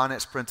kingdom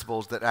finance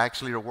principles that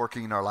actually are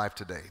working in our life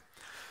today.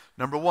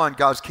 Number one,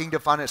 God's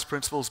kingdom finance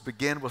principles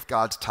begin with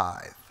God's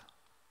tithe.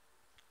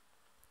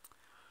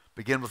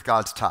 Begin with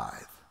God's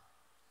tithe.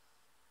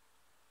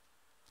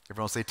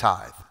 Everyone say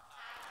tithe.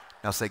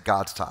 Now say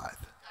God's tithe.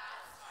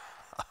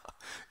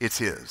 It's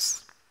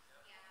his.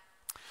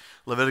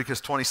 Leviticus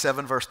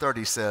 27 verse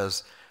 30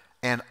 says,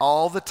 and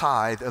all the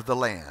tithe of the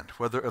land,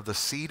 whether of the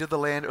seed of the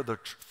land or the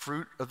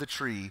fruit of the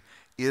tree,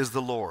 is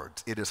the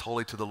Lord's. It is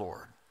holy to the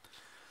Lord.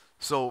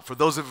 So for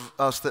those of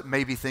us that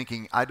may be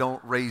thinking, I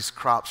don't raise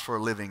crops for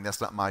a living,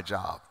 that's not my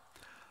job.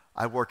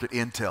 I work at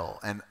Intel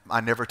and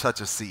I never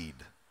touch a seed.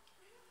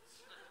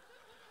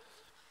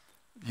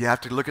 You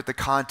have to look at the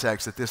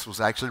context that this was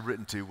actually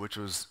written to, which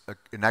was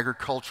an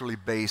agriculturally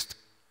based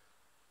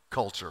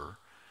culture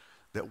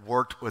that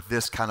worked with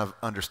this kind of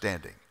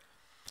understanding.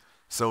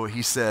 So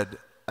he said,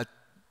 a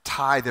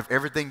tithe of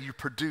everything you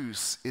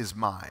produce is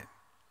mine.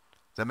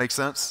 Does that make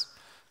sense?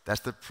 That's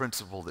the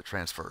principle that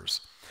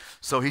transfers.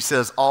 So he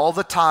says, all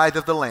the tithe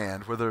of the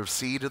land, whether of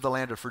seed of the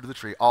land or fruit of the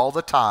tree, all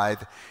the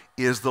tithe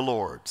is the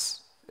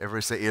Lord's.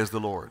 Everybody say, is the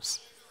Lord's.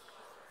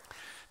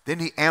 Then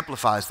he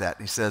amplifies that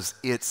and he says,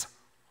 it's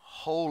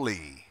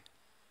holy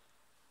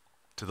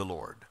to the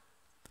Lord.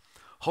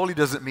 Holy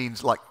doesn't mean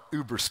like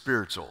uber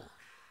spiritual.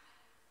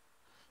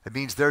 It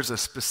means there's a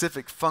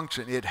specific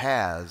function it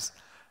has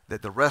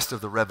that the rest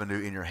of the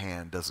revenue in your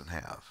hand doesn't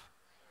have.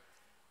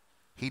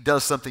 He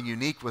does something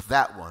unique with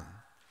that one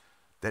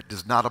that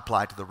does not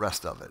apply to the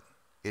rest of it.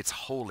 It's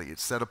holy.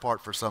 It's set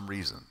apart for some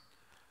reason.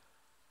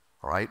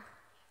 All right?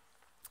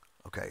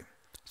 Okay.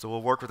 So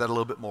we'll work with that a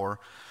little bit more.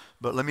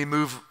 But let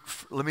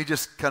me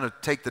just kind of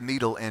take the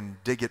needle and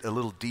dig it a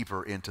little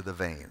deeper into the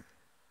vein.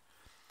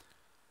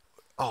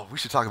 Oh, we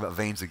should talk about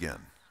veins again.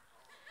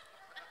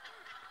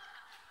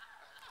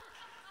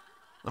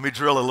 Let me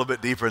drill a little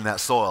bit deeper in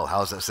that soil. How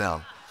does that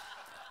sound?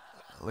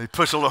 Let me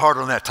push a little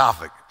harder on that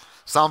topic.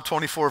 Psalm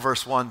 24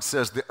 verse 1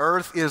 says, the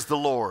earth is the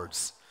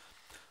Lord's.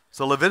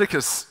 So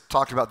Leviticus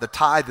talked about the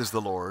tithe is the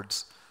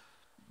Lord's,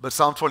 but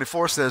Psalm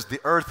 24 says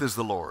the earth is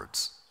the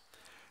Lord's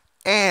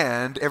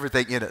and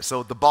everything in it.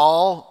 So the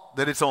ball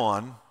that it's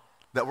on,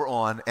 that we're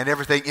on, and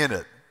everything in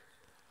it,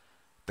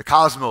 the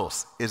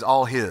cosmos is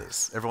all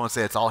his. Everyone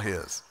say it's all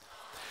his.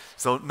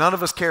 So none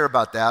of us care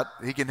about that.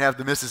 He can have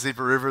the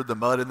Mississippi River, the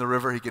mud in the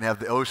river. He can have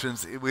the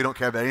oceans. We don't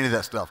care about any of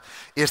that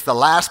stuff. It's the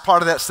last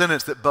part of that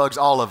sentence that bugs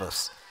all of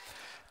us.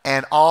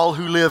 And all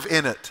who live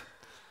in it.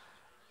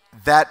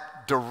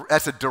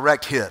 That's a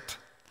direct hit.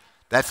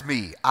 That's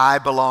me. I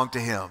belong to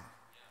him.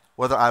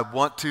 Whether I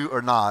want to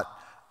or not,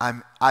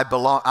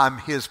 I'm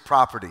his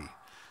property.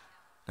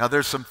 Now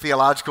there's some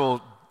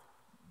theological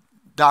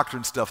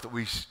doctrine stuff that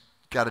we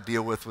got to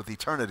deal with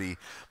eternity,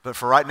 but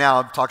for right now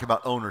I'm talking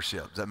about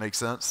ownership. Does that make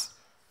sense?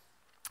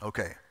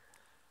 Okay.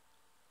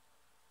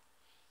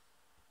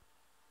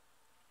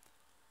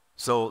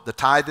 So the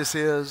tithe is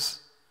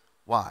his.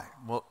 Why?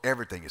 Well,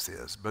 everything is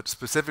his, but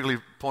specifically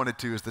pointed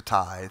to is the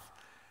tithe,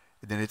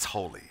 and then it's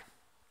holy.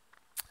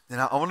 And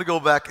I want to go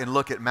back and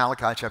look at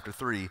Malachi chapter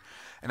 3.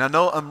 And I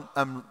know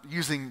I'm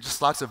using just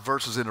lots of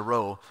verses in a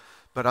row,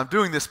 but I'm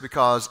doing this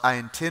because I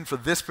intend for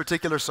this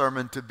particular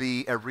sermon to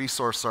be a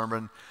resource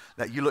sermon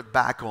that you look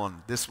back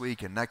on this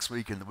week and next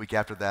week and the week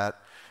after that,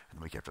 and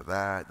the week after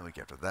that, and the week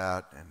after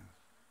that. And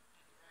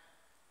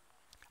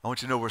I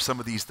want you to know where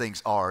some of these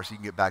things are so you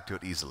can get back to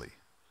it easily.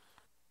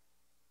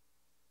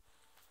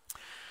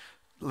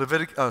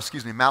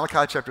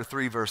 Malachi chapter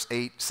 3 verse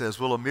 8 says,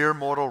 "Will a mere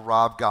mortal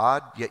rob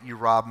God? Yet you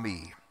rob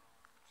me.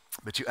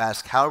 But you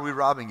ask, how are we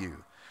robbing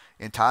you?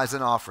 In tithes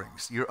and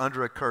offerings. You're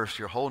under a curse,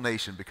 your whole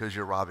nation, because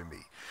you're robbing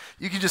me."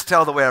 You can just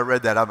tell the way I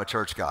read that, I'm a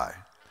church guy.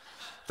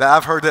 That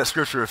I've heard that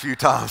scripture a few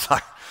times.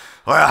 Like,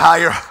 well, how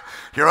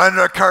you're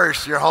under a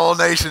curse, your whole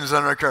nation is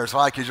under a curse.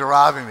 Why? Because you're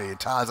robbing me in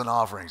tithes and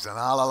offerings. And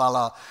la, la, la,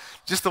 la.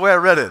 Just the way I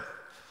read it.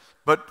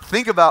 But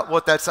think about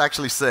what that's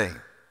actually saying.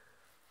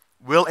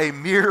 Will a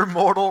mere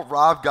mortal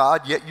rob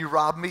God, yet you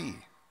rob me?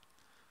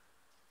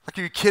 Like,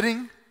 are you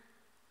kidding?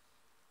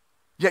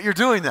 Yet you're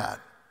doing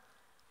that.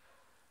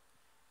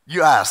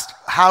 You asked,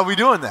 how are we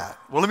doing that?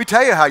 Well, let me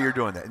tell you how you're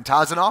doing that. In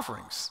tithes and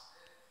offerings.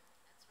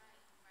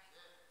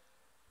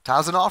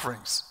 Tithes and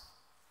offerings.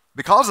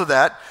 Because of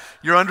that,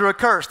 you're under a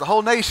curse, the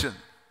whole nation.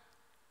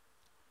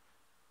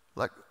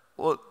 Like,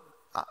 well,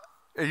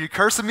 are you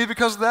cursing me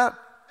because of that?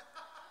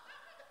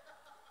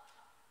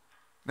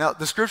 Now,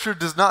 the scripture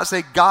does not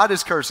say God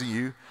is cursing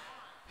you.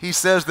 He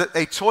says that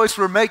a choice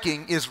we're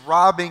making is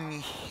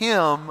robbing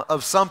him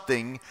of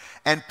something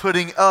and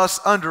putting us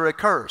under a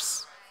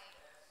curse.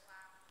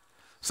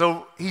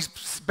 So he's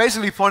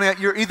basically pointing out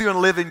you're either going to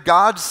live in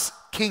God's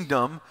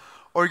kingdom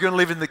or you're going to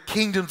live in the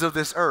kingdoms of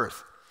this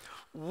earth.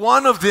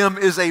 One of them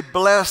is a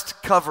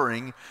blessed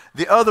covering.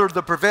 The other,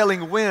 the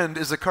prevailing wind,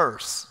 is a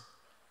curse.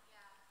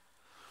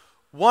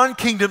 One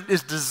kingdom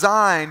is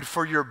designed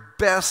for your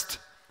best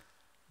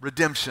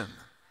redemption,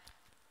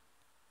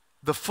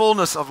 the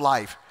fullness of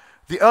life.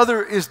 The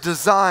other is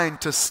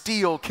designed to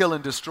steal, kill,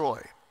 and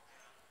destroy.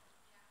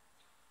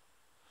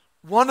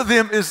 One of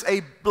them is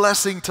a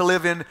blessing to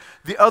live in.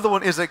 The other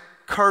one is a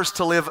curse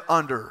to live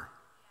under.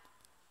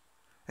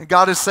 And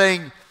God is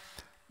saying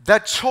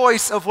that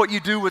choice of what you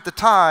do with the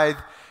tithe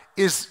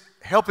is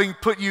helping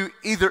put you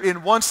either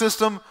in one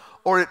system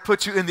or it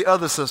puts you in the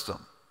other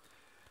system.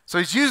 So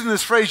he's using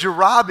this phrase, you're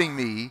robbing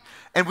me,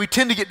 and we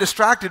tend to get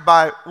distracted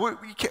by, what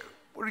are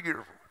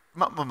you,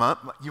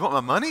 you want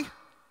my money?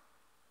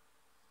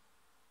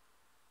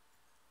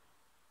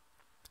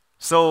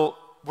 So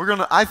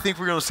I think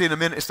we're going to see in a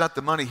minute, it's not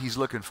the money he's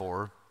looking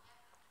for.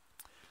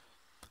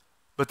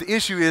 But the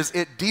issue is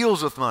it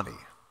deals with money.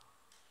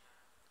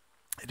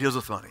 It deals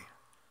with money.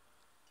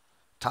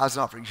 Tithes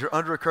and offerings. You're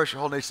under a curse, your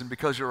whole nation,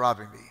 because you're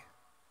robbing me.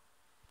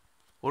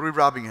 What are we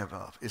robbing him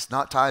of? It's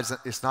not tithes,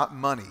 it's not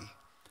money.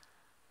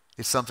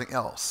 It's something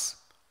else.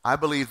 I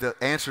believe the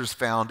answer is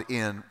found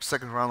in 2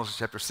 Chronicles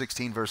chapter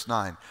 16, verse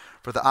 9.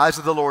 For the eyes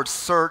of the Lord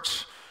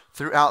search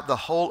throughout the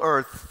whole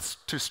earth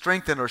to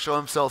strengthen or show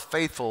himself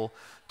faithful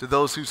to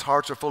those whose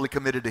hearts are fully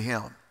committed to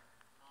him.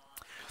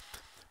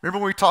 Remember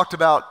when we talked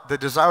about the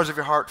desires of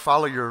your heart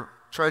follow your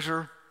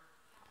treasure?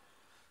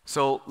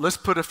 So let's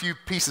put a few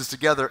pieces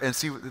together and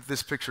see if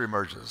this picture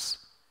emerges.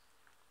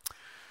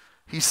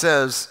 He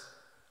says,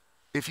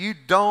 if you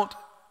don't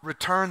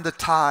return the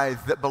tithe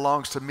that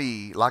belongs to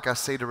me, like I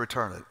say to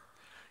return it,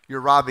 you're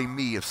robbing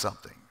me of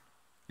something.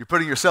 You're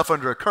putting yourself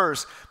under a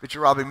curse, but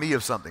you're robbing me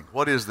of something.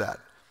 What is that?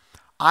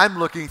 I'm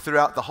looking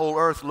throughout the whole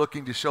earth,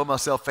 looking to show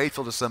myself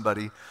faithful to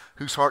somebody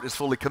whose heart is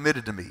fully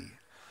committed to me,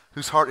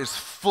 whose heart is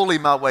fully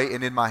my way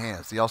and in my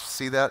hands. Do y'all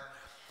see that?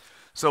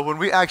 So when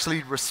we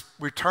actually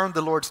return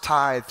the Lord's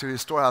tithe to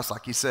his storehouse,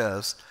 like he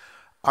says,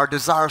 our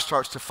desire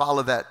starts to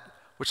follow that,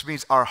 which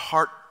means our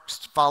heart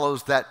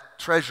follows that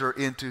treasure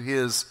into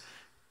his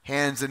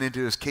hands and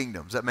into his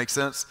kingdom. Does that make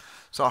sense?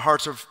 So our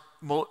hearts are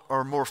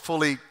more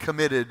fully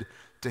committed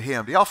to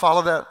him. Do y'all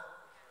follow that?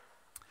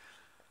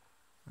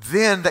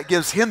 Then that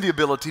gives him the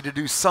ability to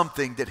do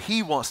something that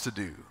he wants to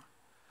do,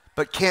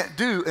 but can't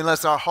do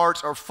unless our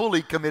hearts are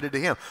fully committed to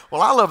him.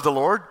 Well, I love the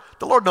Lord.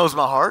 The Lord knows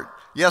my heart.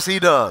 Yes, he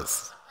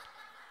does.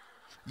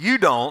 You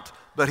don't,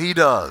 but he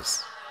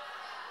does.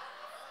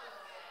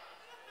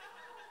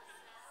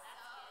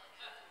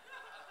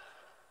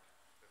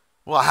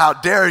 Well, how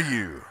dare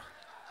you?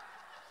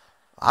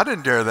 I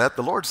didn't dare that.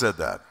 The Lord said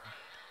that.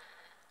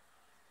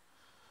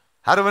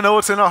 How do we know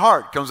what's in our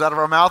heart? It comes out of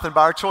our mouth and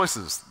by our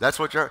choices. That's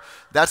what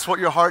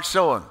your heart's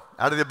showing.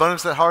 Out of the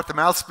abundance of the heart, the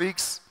mouth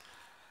speaks.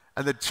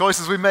 And the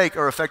choices we make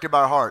are affected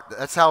by our heart.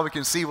 That's how we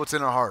can see what's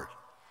in our heart.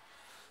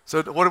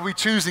 So what are we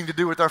choosing to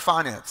do with our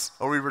finance?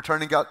 Are we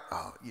returning God?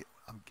 Oh, yeah,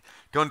 I'm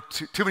going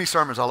too many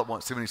sermons all at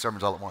once. Too many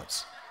sermons all at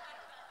once.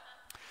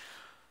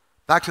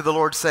 Back to the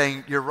Lord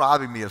saying, you're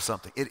robbing me of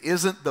something. It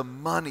isn't the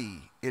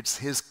money. It's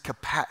his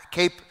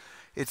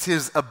it's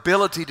his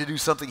ability to do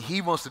something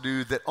he wants to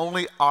do that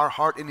only our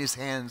heart in his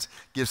hands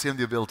gives him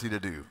the ability to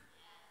do.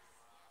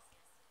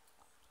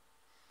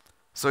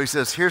 So he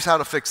says, here's how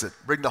to fix it.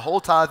 Bring the whole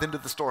tithe into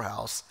the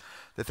storehouse,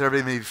 that there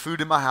may be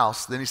food in my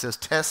house. Then he says,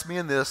 test me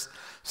in this,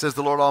 says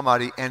the Lord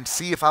Almighty, and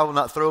see if I will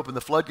not throw open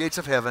the floodgates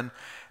of heaven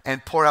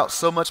and pour out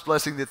so much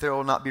blessing that there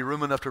will not be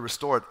room enough to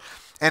restore it.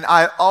 And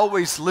I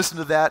always listen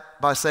to that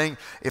by saying,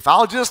 if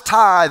I'll just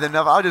tithe and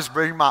if I'll just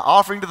bring my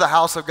offering to the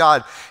house of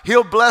God,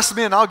 he'll bless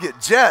me and I'll get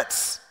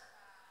jets.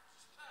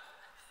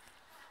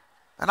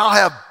 And I'll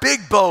have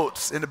big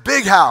boats in a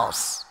big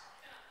house,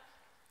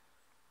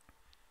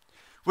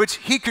 which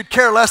he could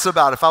care less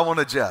about if I want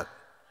a jet.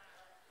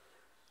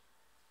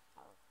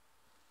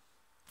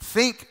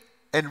 Think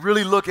and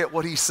really look at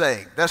what he's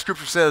saying. That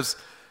scripture says,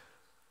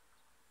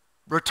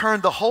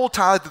 return the whole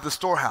tithe to the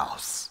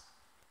storehouse.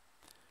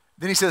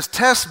 Then he says,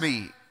 test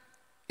me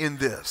in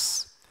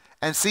this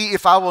and see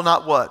if I will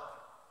not what?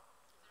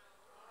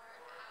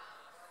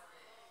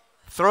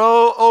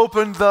 Throw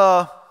open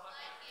the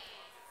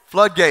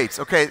floodgates.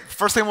 Okay,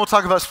 first thing we'll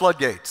talk about is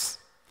floodgates.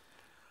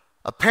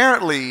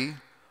 Apparently,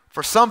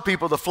 for some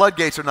people, the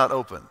floodgates are not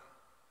open.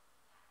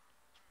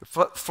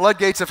 The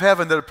floodgates of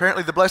heaven that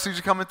apparently the blessings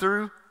are coming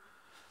through,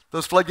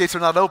 those floodgates are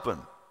not open.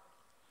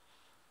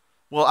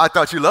 Well, I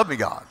thought you loved me,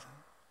 God.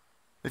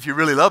 If you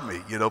really love me,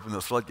 you'd open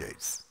those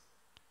floodgates.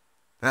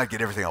 Then I'd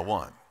get everything I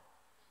want.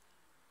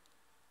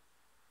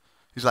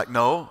 He's like,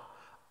 no,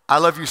 I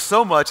love you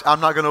so much, I'm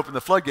not going to open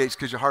the floodgates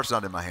because your heart's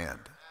not in my hand.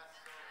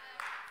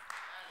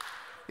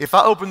 If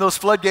I open those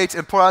floodgates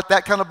and pour out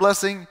that kind of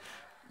blessing,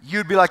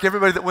 you'd be like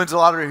everybody that wins the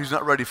lottery who's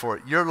not ready for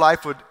it. Your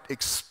life would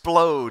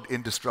explode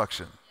in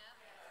destruction.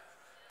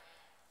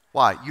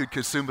 Why? You'd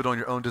consume it on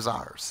your own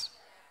desires.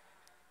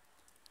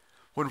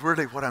 When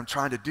really what I'm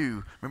trying to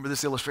do, remember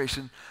this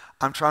illustration?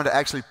 I'm trying to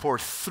actually pour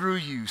through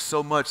you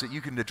so much that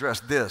you can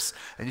address this,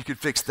 and you can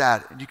fix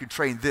that, and you can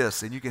train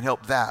this, and you can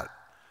help that.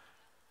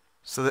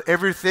 So that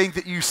everything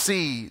that you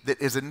see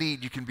that is a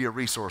need, you can be a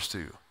resource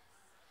to.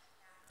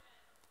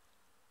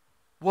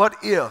 What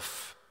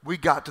if we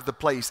got to the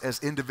place as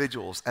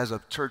individuals, as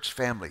a church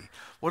family?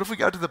 What if we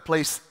got to the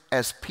place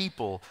as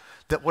people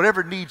that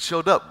whatever need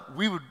showed up,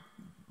 we would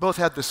both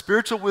have the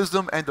spiritual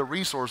wisdom and the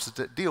resources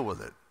to deal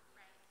with it?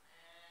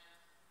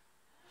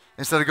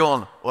 Instead of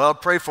going, well, I'll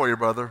pray for you,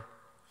 brother.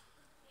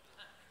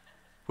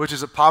 Which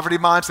is a poverty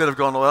mindset of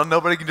going, well,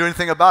 nobody can do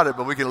anything about it,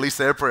 but we can at least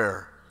say a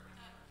prayer.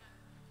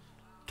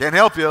 Can't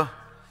help you,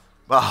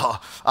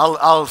 but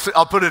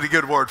I'll put in a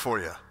good word for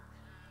you.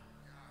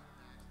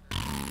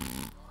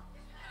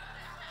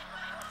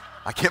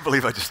 I can't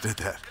believe I just did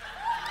that.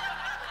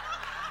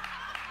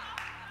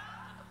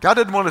 God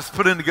didn't want us to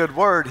put in a good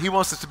word. He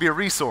wants us to be a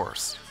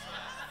resource.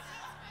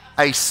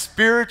 A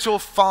spiritual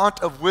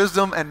font of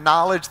wisdom and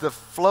knowledge, the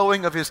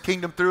flowing of his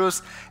kingdom through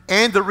us,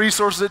 and the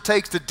resources it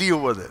takes to deal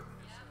with it.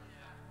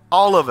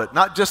 All of it,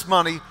 not just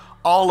money,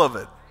 all of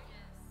it.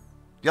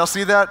 Y'all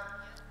see that?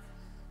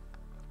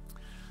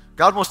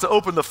 God wants to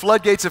open the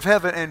floodgates of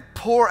heaven and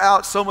pour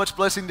out so much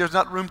blessing there's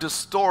not room to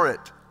store it.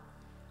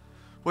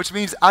 Which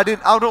means I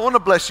don't want to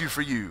bless you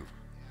for you.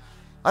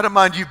 I don't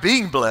mind you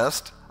being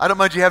blessed. I don't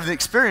mind you having the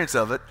experience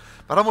of it.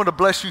 But I want to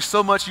bless you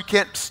so much you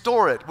can't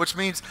store it. Which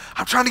means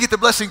I'm trying to get the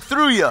blessing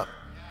through you.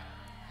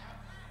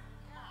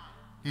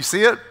 You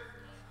see it?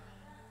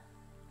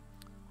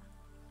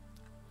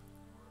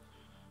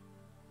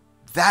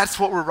 That's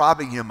what we're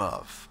robbing him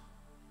of.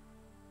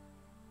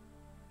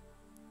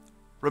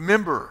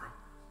 Remember,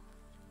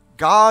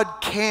 God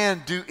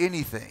can do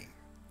anything.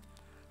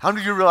 How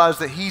many of you realize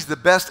that he's the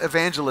best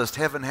evangelist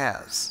heaven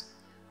has?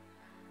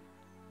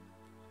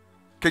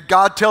 Could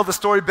God tell the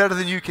story better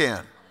than you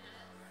can?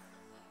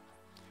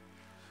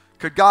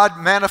 Could God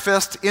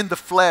manifest in the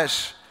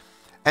flesh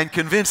and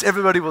convince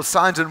everybody with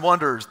signs and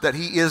wonders that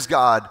he is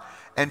God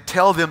and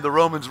tell them the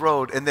Romans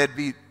road and they'd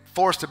be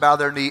forced to bow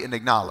their knee and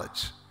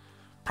acknowledge?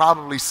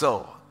 Probably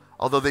so,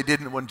 although they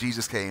didn't when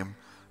Jesus came.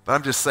 But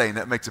I'm just saying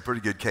that makes a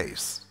pretty good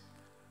case.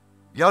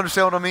 You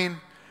understand what I mean?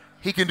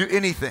 He can do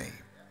anything.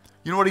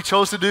 You know what he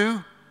chose to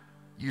do?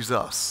 Use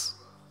us.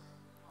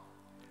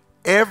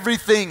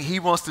 Everything he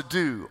wants to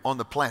do on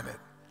the planet.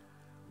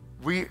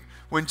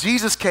 When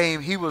Jesus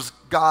came, he was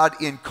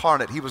God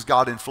incarnate. He was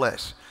God in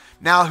flesh.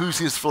 Now who's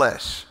his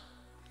flesh?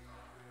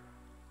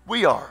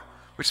 We are.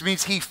 Which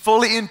means he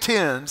fully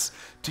intends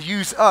to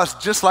use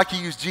us just like he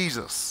used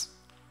Jesus.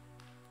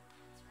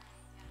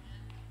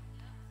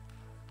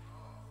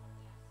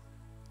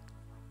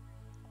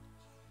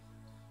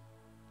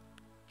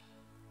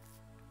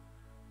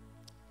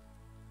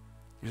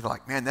 You're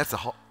like, man, that's a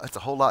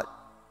whole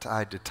lot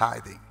tied to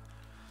tithing.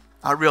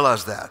 I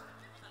realize that.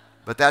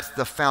 But that's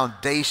the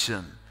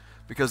foundation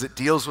because it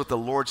deals with the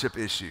lordship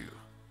issue.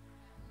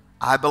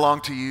 I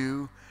belong to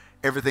you.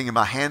 Everything in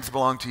my hands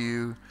belong to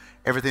you.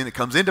 Everything that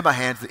comes into my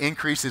hands, the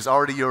increase is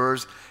already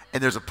yours.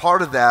 And there's a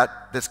part of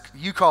that that's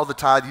you call the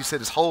tithe, you said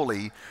is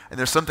holy. And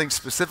there's something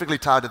specifically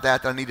tied to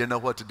that I need to know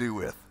what to do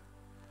with.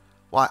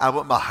 Why? I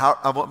want my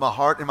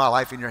heart and my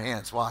life in your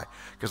hands. Why?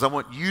 Because I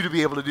want you to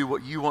be able to do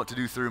what you want to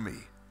do through me.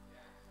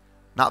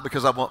 Not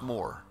because I want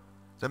more.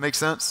 Does that make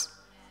sense?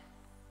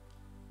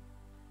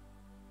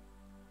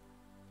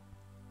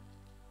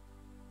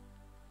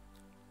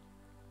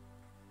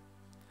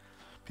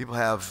 People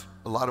have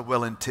a lot of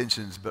well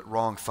intentions but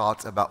wrong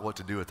thoughts about what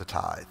to do with the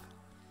tithe.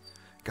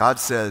 God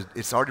said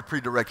it's already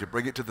pre-directed.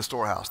 Bring it to the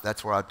storehouse.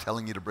 That's where I'm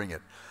telling you to bring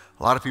it.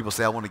 A lot of people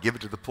say, I want to give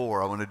it to the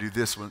poor. I want to do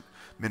this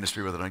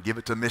ministry with it. I want to give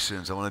it to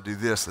missions. I want to do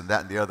this and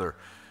that and the other.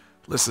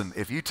 Listen,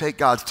 if you take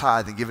God's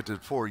tithe and give it to the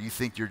poor, you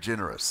think you're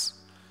generous.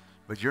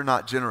 But you're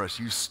not generous.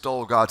 You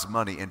stole God's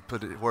money and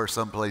put it where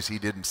someplace he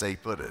didn't say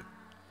put it.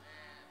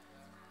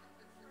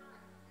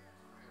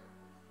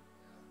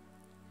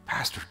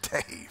 Pastor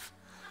Dave,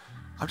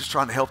 I'm just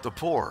trying to help the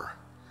poor.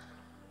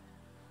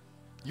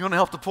 You want to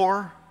help the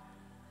poor?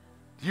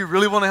 Do you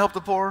really want to help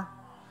the poor?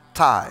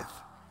 Tithe,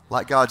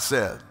 like God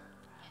said.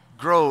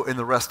 Grow in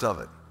the rest of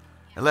it.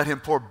 And let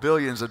him pour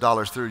billions of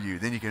dollars through you.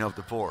 Then you can help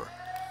the poor.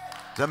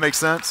 Does that make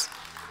sense?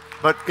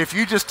 But if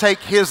you just take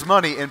his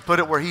money and put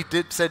it where he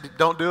said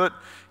don't do it,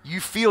 you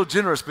feel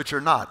generous, but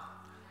you're not.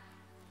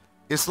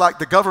 It's like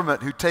the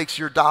government who takes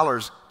your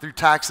dollars through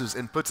taxes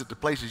and puts it to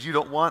places you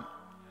don't want.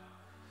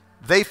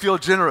 They feel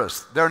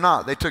generous. They're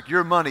not. They took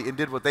your money and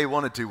did what they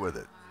wanted to with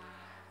it.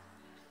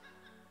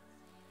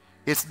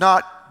 It's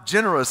not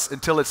generous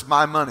until it's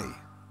my money. Does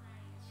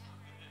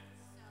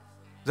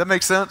that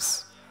make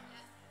sense?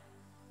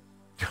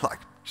 You're like,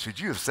 should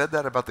you have said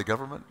that about the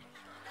government?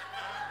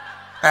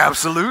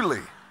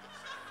 Absolutely.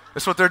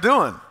 That's what they're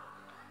doing.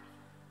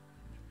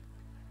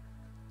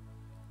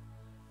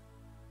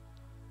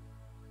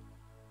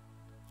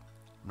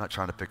 I'm not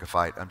trying to pick a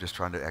fight. I'm just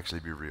trying to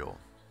actually be real.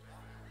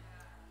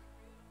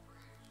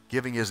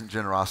 Giving isn't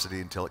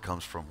generosity until it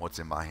comes from what's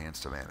in my hands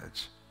to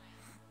manage.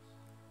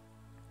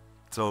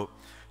 So,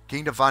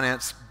 kingdom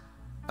finance,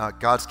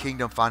 God's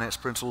kingdom finance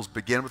principles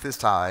begin with his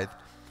tithe.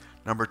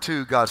 Number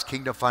 2, God's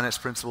kingdom finance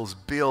principles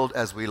build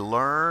as we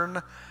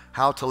learn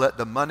how to let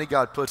the money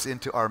God puts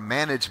into our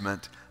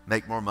management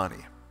make more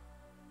money.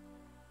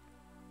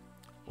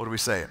 What are we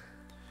saying?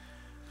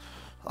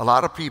 A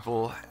lot of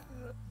people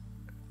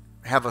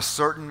have a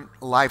certain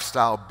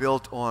lifestyle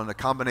built on a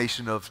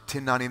combination of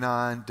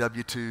 1099,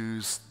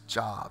 W-2s,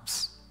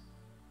 jobs.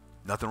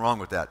 Nothing wrong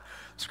with that.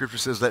 Scripture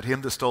says, let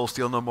him that stole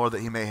steal no more,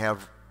 that he may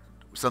have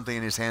something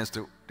in his hands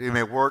he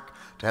may work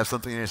to have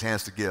something in his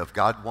hands to give.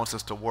 God wants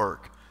us to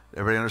work.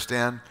 Everybody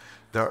understand?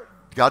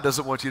 God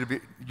doesn't want you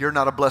to you're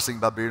not a blessing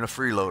by being a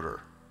freeloader.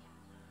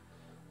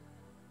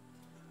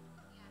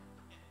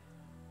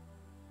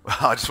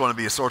 I just want to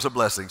be a source of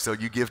blessing, so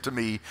you give to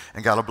me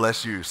and God will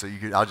bless you, so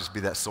I'll just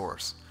be that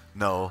source.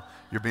 No,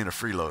 you're being a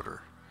freeloader.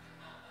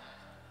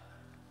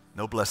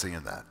 No blessing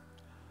in that.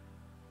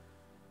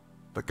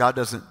 But God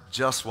doesn't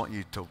just want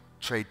you to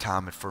trade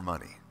time for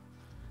money.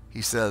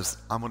 He says,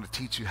 I'm going to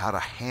teach you how to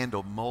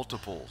handle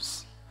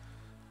multiples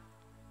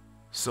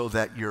so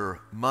that your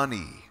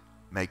money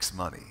makes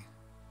money.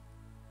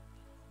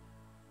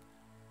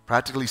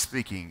 Practically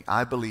speaking,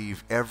 I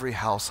believe every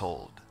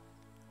household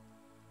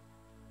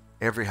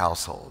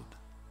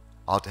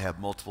ought to have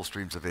multiple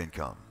streams of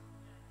income.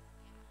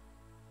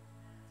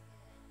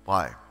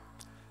 Why?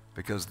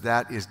 Because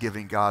that is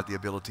giving God the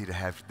ability to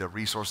have the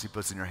resource he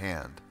puts in your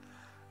hand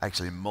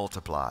actually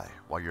multiply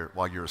while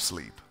you're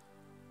asleep.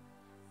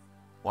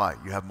 Why?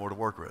 You have more to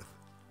work with.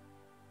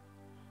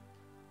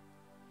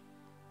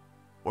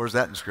 Where's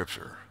that in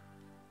Scripture?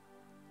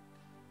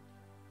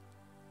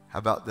 How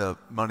about the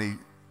money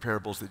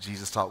parables that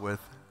Jesus taught with?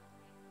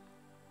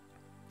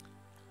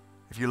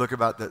 If you look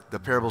about the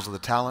parables of the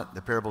talent,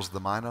 the parables of the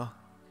mina,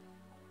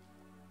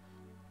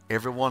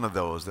 every one of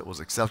those that was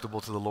acceptable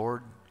to the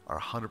Lord are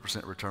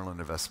 100% return on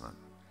investment.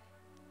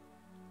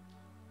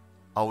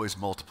 Always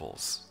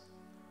multiples.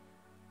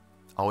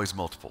 Always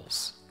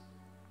multiples.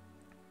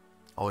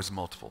 Always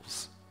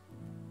multiples.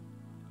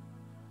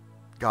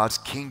 God's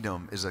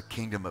kingdom is a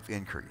kingdom of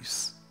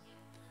increase.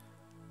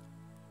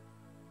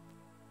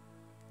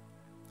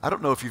 I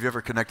don't know if you've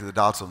ever connected the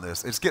dots on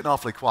this. It's getting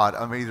awfully quiet.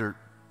 I'm either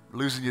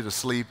losing you to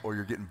sleep or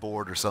you're getting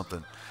bored or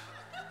something.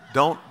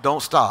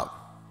 Don't stop.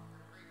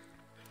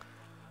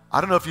 I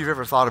don't know if you've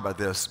ever thought about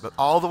this, but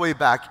all the way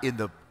back in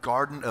the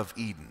Garden of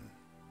Eden,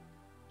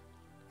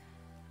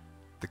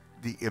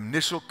 the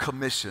initial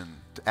commission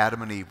to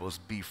Adam and Eve was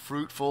be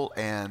fruitful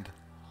and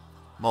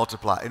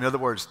multiply. In other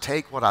words,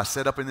 take what I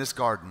set up in this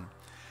garden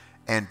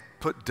and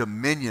put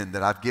dominion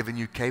that I've given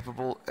you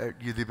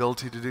you the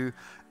ability to do,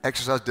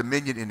 exercise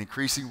dominion in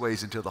increasing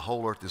ways until the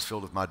whole earth is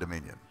filled with my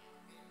dominion.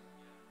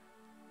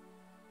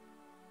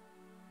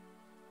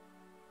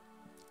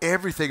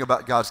 Everything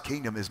about God's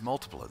kingdom is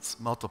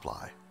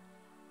multiply.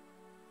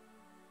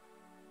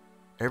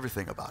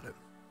 Everything about it.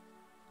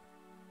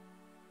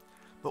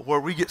 But where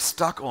we get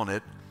stuck on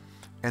it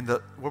and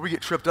where we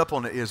get tripped up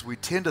on it is we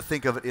tend to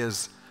think of it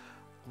as,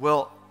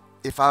 well,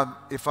 if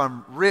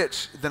I'm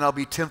rich, then I'll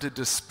be tempted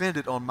to spend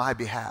it on my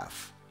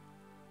behalf.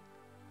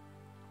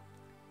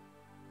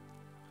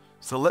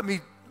 So let me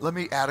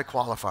add a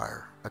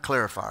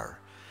clarifier.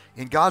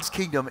 In God's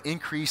kingdom,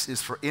 increase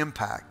is for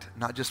impact,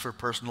 not just for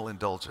personal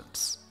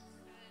indulgence.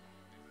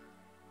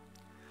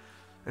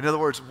 In other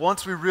words,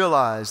 once we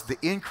realize the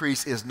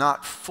increase is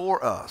not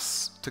for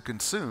us to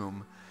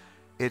consume,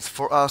 it's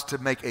for us to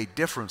make a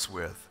difference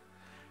with,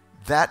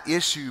 that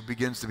issue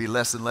begins to be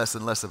less and less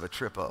and less of a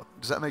trip up.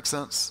 Does that make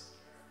sense?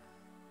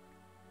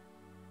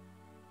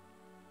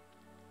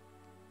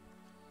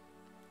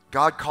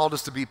 God called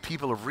us to be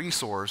people of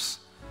resource,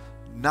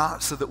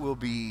 not so that we'll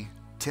be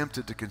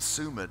tempted to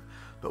consume it,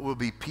 but we'll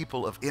be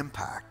people of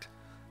impact,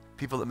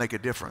 people that make a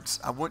difference.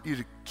 I want you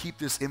to keep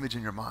this image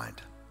in your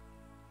mind.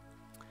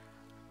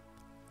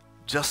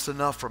 Just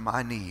enough for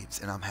my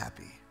needs, and I'm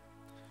happy,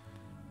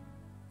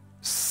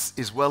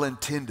 is well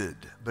intended,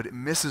 but it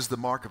misses the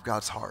mark of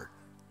God's heart.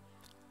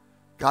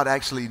 God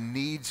actually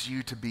needs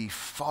you to be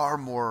far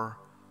more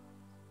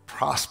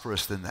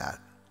prosperous than that,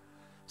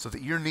 so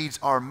that your needs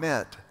are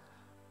met,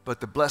 but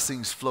the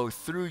blessings flow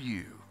through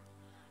you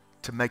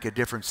to make a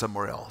difference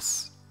somewhere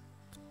else.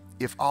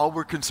 If all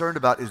we're concerned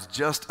about is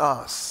just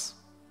us,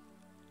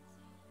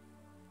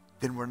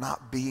 then we're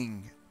not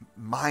being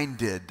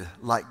minded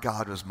like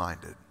God was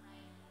minded.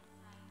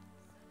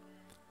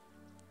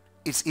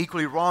 It's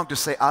equally wrong to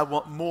say, I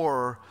want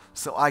more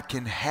so I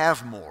can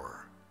have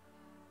more.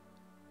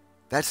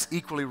 That's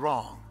equally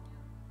wrong.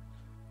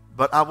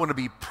 But I want to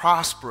be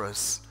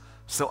prosperous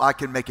so I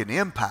can make an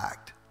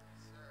impact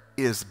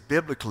is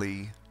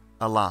biblically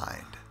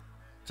aligned.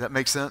 Does that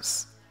make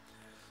sense?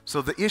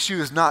 So the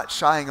issue is not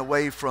shying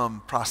away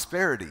from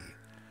prosperity.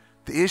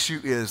 The issue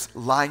is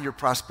line your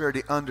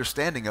prosperity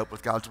understanding up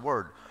with God's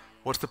word.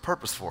 What's the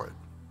purpose for it?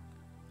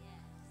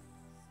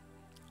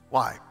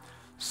 Why?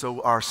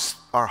 So our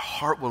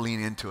heart will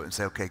lean into it and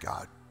say, okay,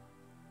 God,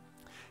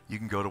 you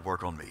can go to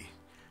work on me.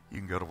 You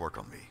can go to work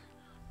on me.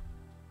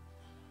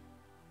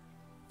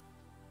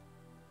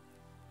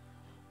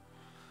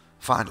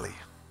 Finally,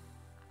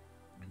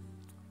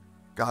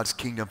 God's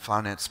kingdom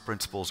finance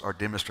principles are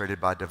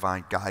demonstrated by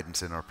divine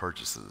guidance in our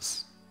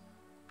purchases.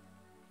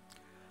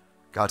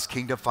 God's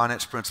kingdom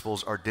finance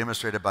principles are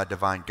demonstrated by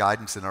divine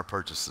guidance in our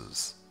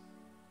purchases.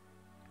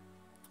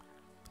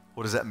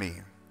 What does that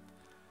mean?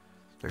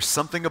 There's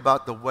something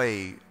about the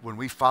way when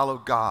we follow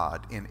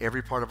God in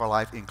every part of our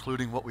life,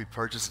 including what we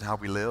purchase and how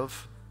we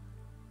live.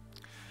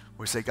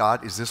 We say,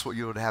 God, is this what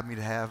you would have me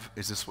to have?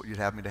 Is this what you'd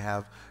have me to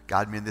have?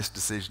 Guide me in this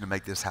decision to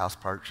make this house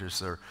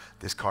purchase or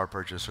this car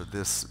purchase or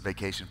this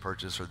vacation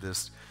purchase or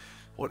this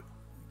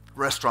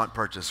restaurant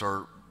purchase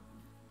or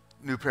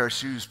new pair of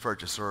shoes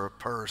purchase or a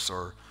purse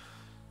or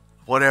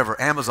whatever,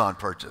 Amazon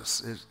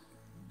purchase.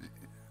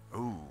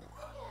 Ooh.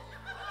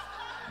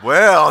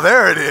 Well,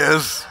 there it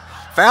is.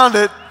 Found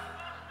it.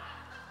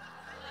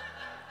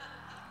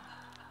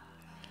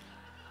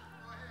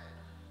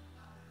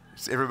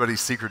 It's everybody's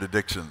secret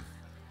addiction.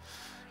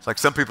 It's like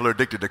some people are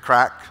addicted to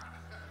crack.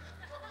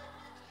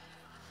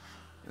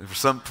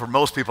 For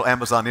most people,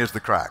 Amazon is the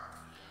crack.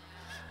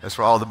 That's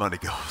where all the money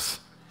goes.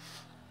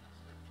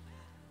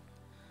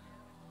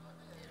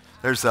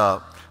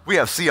 We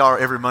have CR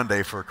every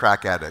Monday for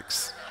crack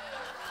addicts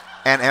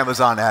and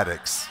Amazon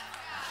addicts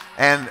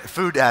and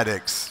food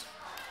addicts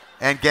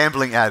and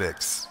gambling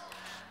addicts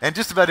and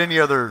just about any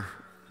other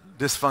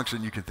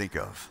dysfunction you can think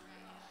of.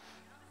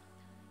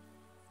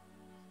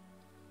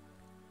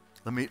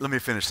 Let me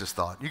finish this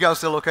thought. You guys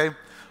still okay?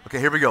 Okay,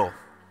 here we go.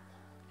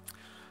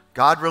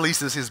 God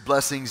releases his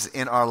blessings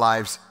in our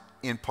lives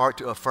in part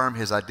to affirm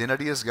his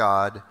identity as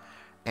God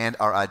and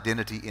our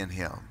identity in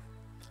him.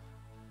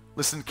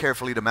 Listen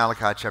carefully to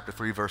Malachi chapter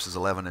 3, verses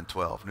 11 and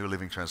 12, New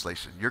Living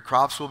Translation. Your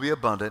crops will be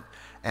abundant,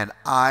 and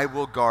I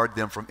will guard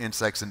them from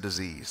insects and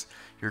disease.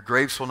 Your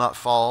grapes will not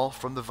fall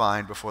from the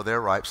vine before they're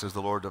ripe, says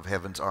the Lord of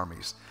heaven's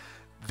armies.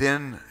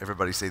 Then,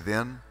 everybody say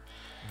then.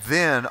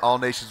 Then all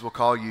nations will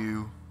call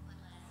you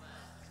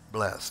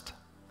blessed.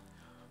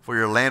 For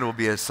your land will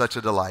be as such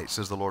a delight,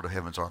 says the Lord of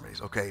heaven's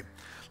armies. Okay,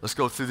 let's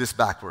go through this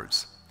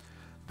backwards.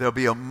 There'll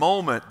be a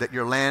moment that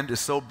your land is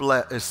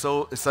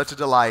such a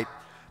delight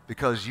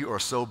because you are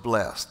so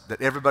blessed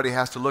that everybody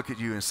has to look at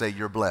you and say,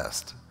 you're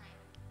blessed.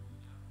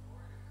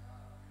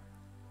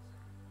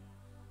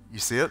 You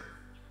see it?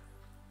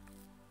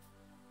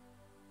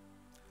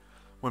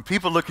 When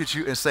people look at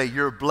you and say,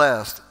 you're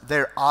blessed,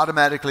 they're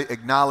automatically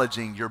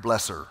acknowledging your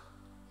blesser.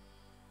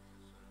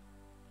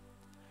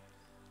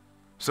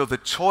 So the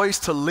choice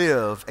to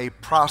live a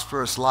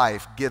prosperous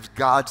life gives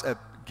God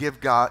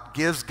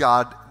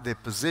the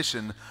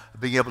position of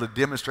being able to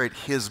demonstrate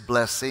his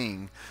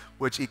blessing,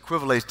 which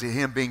equivalates to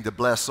him being the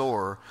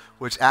blessor,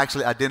 which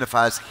actually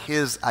identifies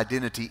his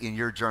identity in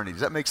your journey.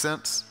 Does that make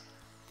sense?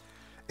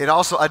 It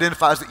also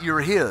identifies that you're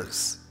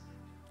his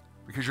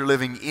because you're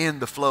living in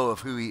the flow of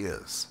who he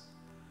is.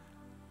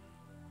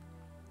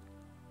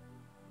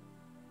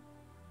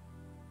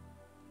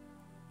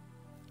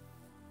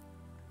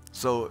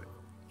 So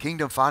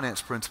kingdom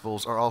finance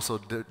principles are also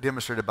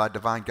demonstrated by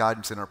divine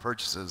guidance in our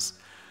purchases.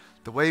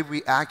 The way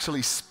we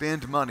actually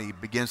spend money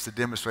begins to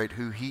demonstrate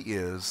who he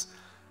is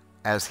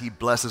as he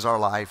blesses our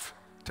life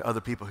to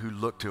other people who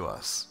look to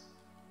us.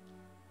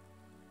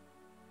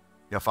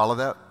 Y'all follow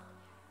that?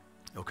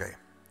 Okay.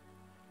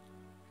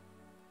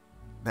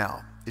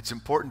 Now, it's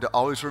important to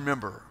always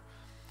remember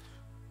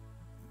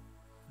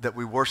that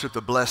we worship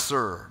the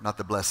blesser, not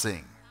the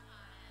blessing.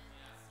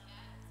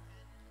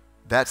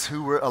 That's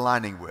who we're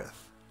aligning with.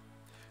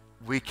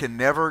 we can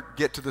never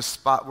get to the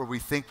spot where we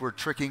think we're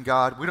tricking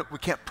God. We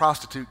can't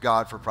prostitute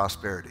God for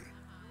prosperity.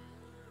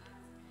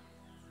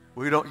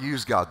 We don't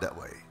use God that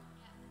way.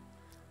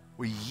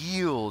 We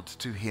yield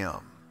to Him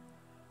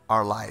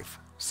our life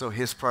so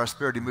His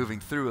prosperity moving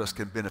through us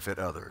can benefit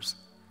others.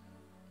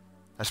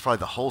 That's probably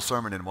the whole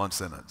sermon in one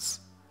sentence.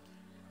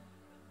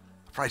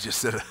 I probably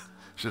just should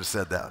have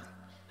said that.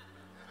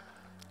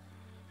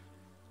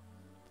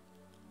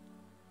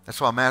 That's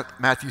why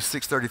Matthew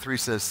 6:33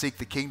 says, seek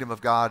the kingdom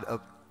of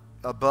God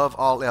above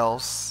all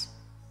else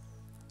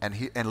and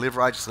live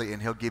righteously,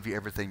 and He'll give you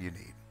everything you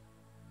need.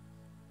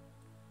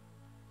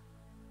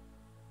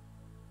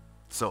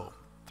 So,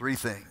 three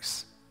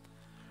things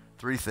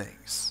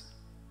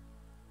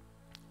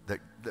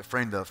that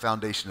frame the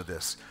foundation of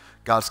this.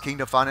 God's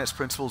kingdom finance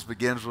principles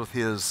begins with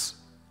His,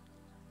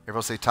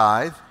 everyone say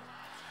tithe.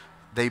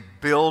 They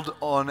build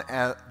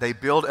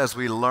as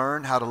we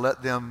learn how to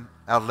let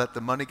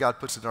the money God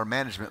puts in our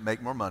management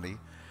make more money,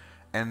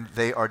 and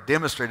they are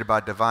demonstrated by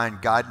divine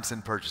guidance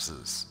and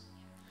purchases.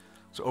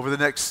 So over the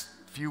next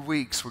few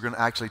weeks, we're going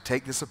to actually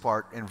take this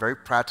apart and very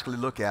practically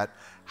look at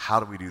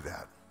how do we do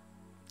that.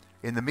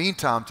 In the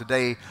meantime,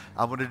 today,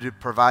 I wanted to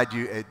provide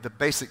you the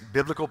basic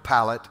biblical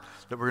palette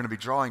that we're going to be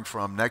drawing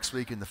from next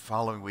week and the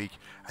following week,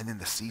 and then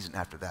the season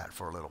after that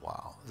for a little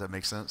while. Does that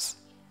make sense?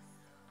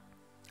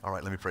 All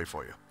right, let me pray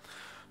for you.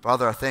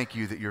 Father, I thank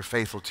you that you're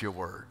faithful to your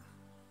word.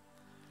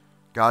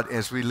 God,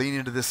 as we lean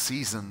into this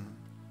season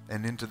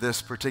and into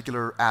this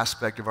particular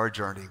aspect of our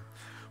journey,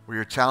 where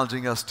you're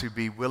challenging us to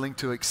be willing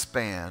to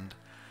expand,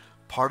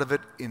 part of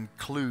it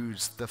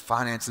includes the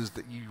finances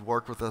that you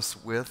work with us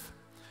with.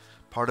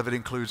 Part of it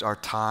includes our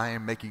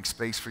time, making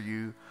space for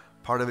you.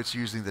 Part of it's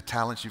using the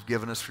talents you've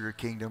given us for your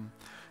kingdom.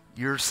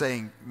 You're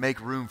saying, make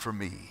room for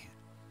me.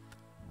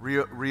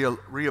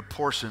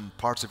 Reapportion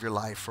parts of your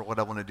life for what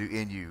I want to do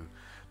in you.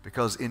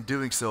 Because in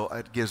doing so,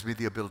 it gives me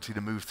the ability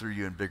to move through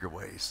you in bigger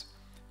ways.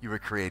 You were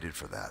created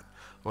for that.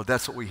 Lord,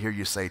 that's what we hear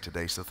you say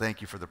today, so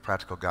thank you for the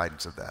practical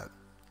guidance of that.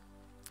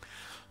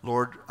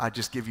 Lord, I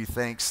just give you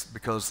thanks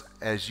because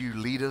as you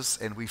lead us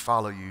and we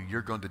follow you,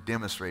 you're going to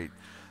demonstrate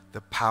the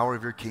power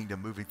of your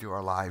kingdom moving through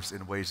our lives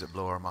in ways that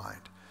blow our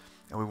mind.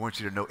 And we want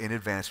you to know in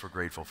advance we're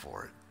grateful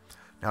for it.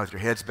 Now, with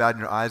your heads bowed and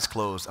your eyes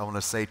closed, I want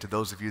to say to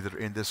those of you that are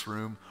in this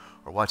room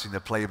or watching the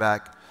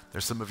playback,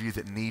 there's some of you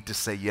that need to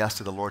say yes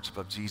to the Lordship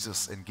of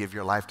Jesus and give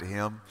your life to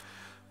Him.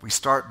 We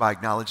start by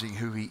acknowledging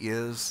who He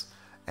is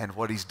and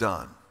what He's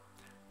done.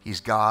 He's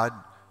God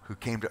who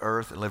came to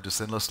earth and lived a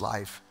sinless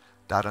life,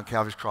 died on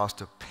Calvary's cross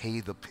to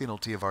pay the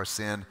penalty of our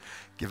sin,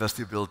 give us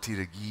the ability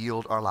to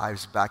yield our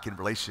lives back in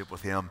relationship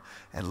with Him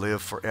and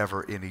live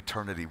forever in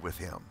eternity with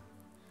Him.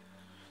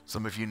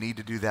 Some of you need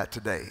to do that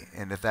today,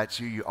 and if that's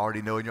you, you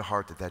already know in your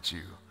heart that that's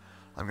you.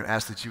 I'm going to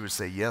ask that you would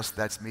say, yes,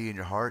 that's me in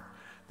your heart.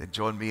 Then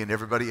join me and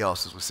everybody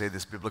else as we say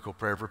this biblical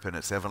prayer of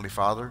repentance. Heavenly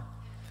Father,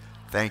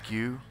 thank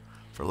you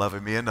for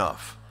loving me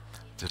enough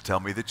to tell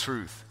me the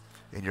truth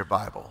in your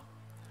Bible.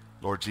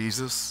 Lord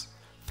Jesus,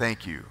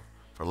 thank you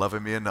for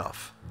loving me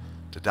enough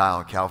to die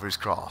on Calvary's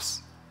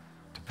cross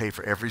to pay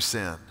for every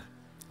sin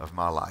of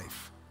my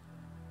life.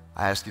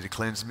 I ask you to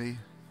cleanse me,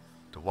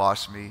 to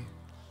wash me,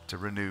 to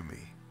renew me,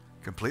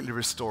 completely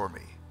restore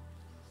me.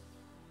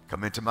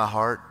 Come into my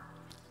heart,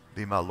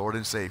 be my Lord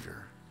and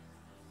Savior.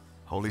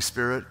 Holy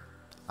Spirit,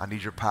 I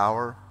need your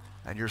power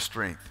and your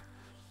strength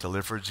to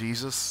live for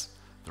Jesus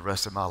the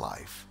rest of my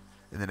life.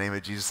 In the name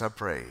of Jesus, I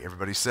pray.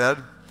 Everybody said,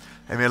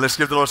 amen. Let's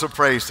give the Lord some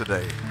praise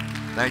today.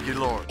 Thank you,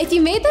 Lord. If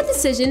you made that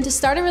decision to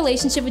start a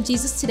relationship with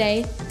Jesus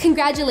today,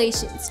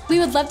 congratulations. We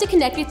would love to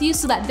connect with you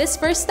so that this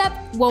first step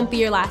won't be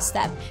your last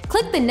step.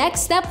 Click the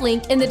next step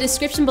link in the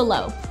description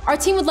below. Our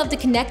team would love to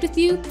connect with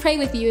you, pray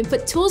with you, and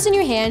put tools in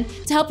your hand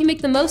to help you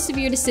make the most of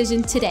your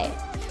decision today.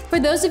 For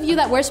those of you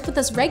that worship with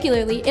us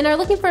regularly and are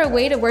looking for a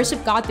way to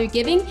worship God through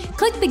giving,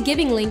 click the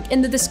giving link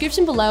in the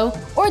description below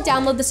or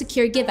download the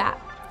Secure Give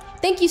app.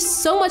 Thank you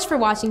so much for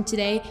watching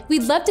today.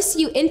 We'd love to see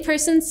you in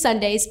person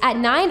Sundays at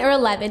 9 or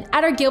 11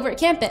 at our Gilbert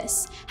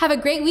campus. Have a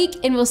great week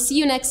and we'll see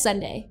you next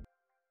Sunday.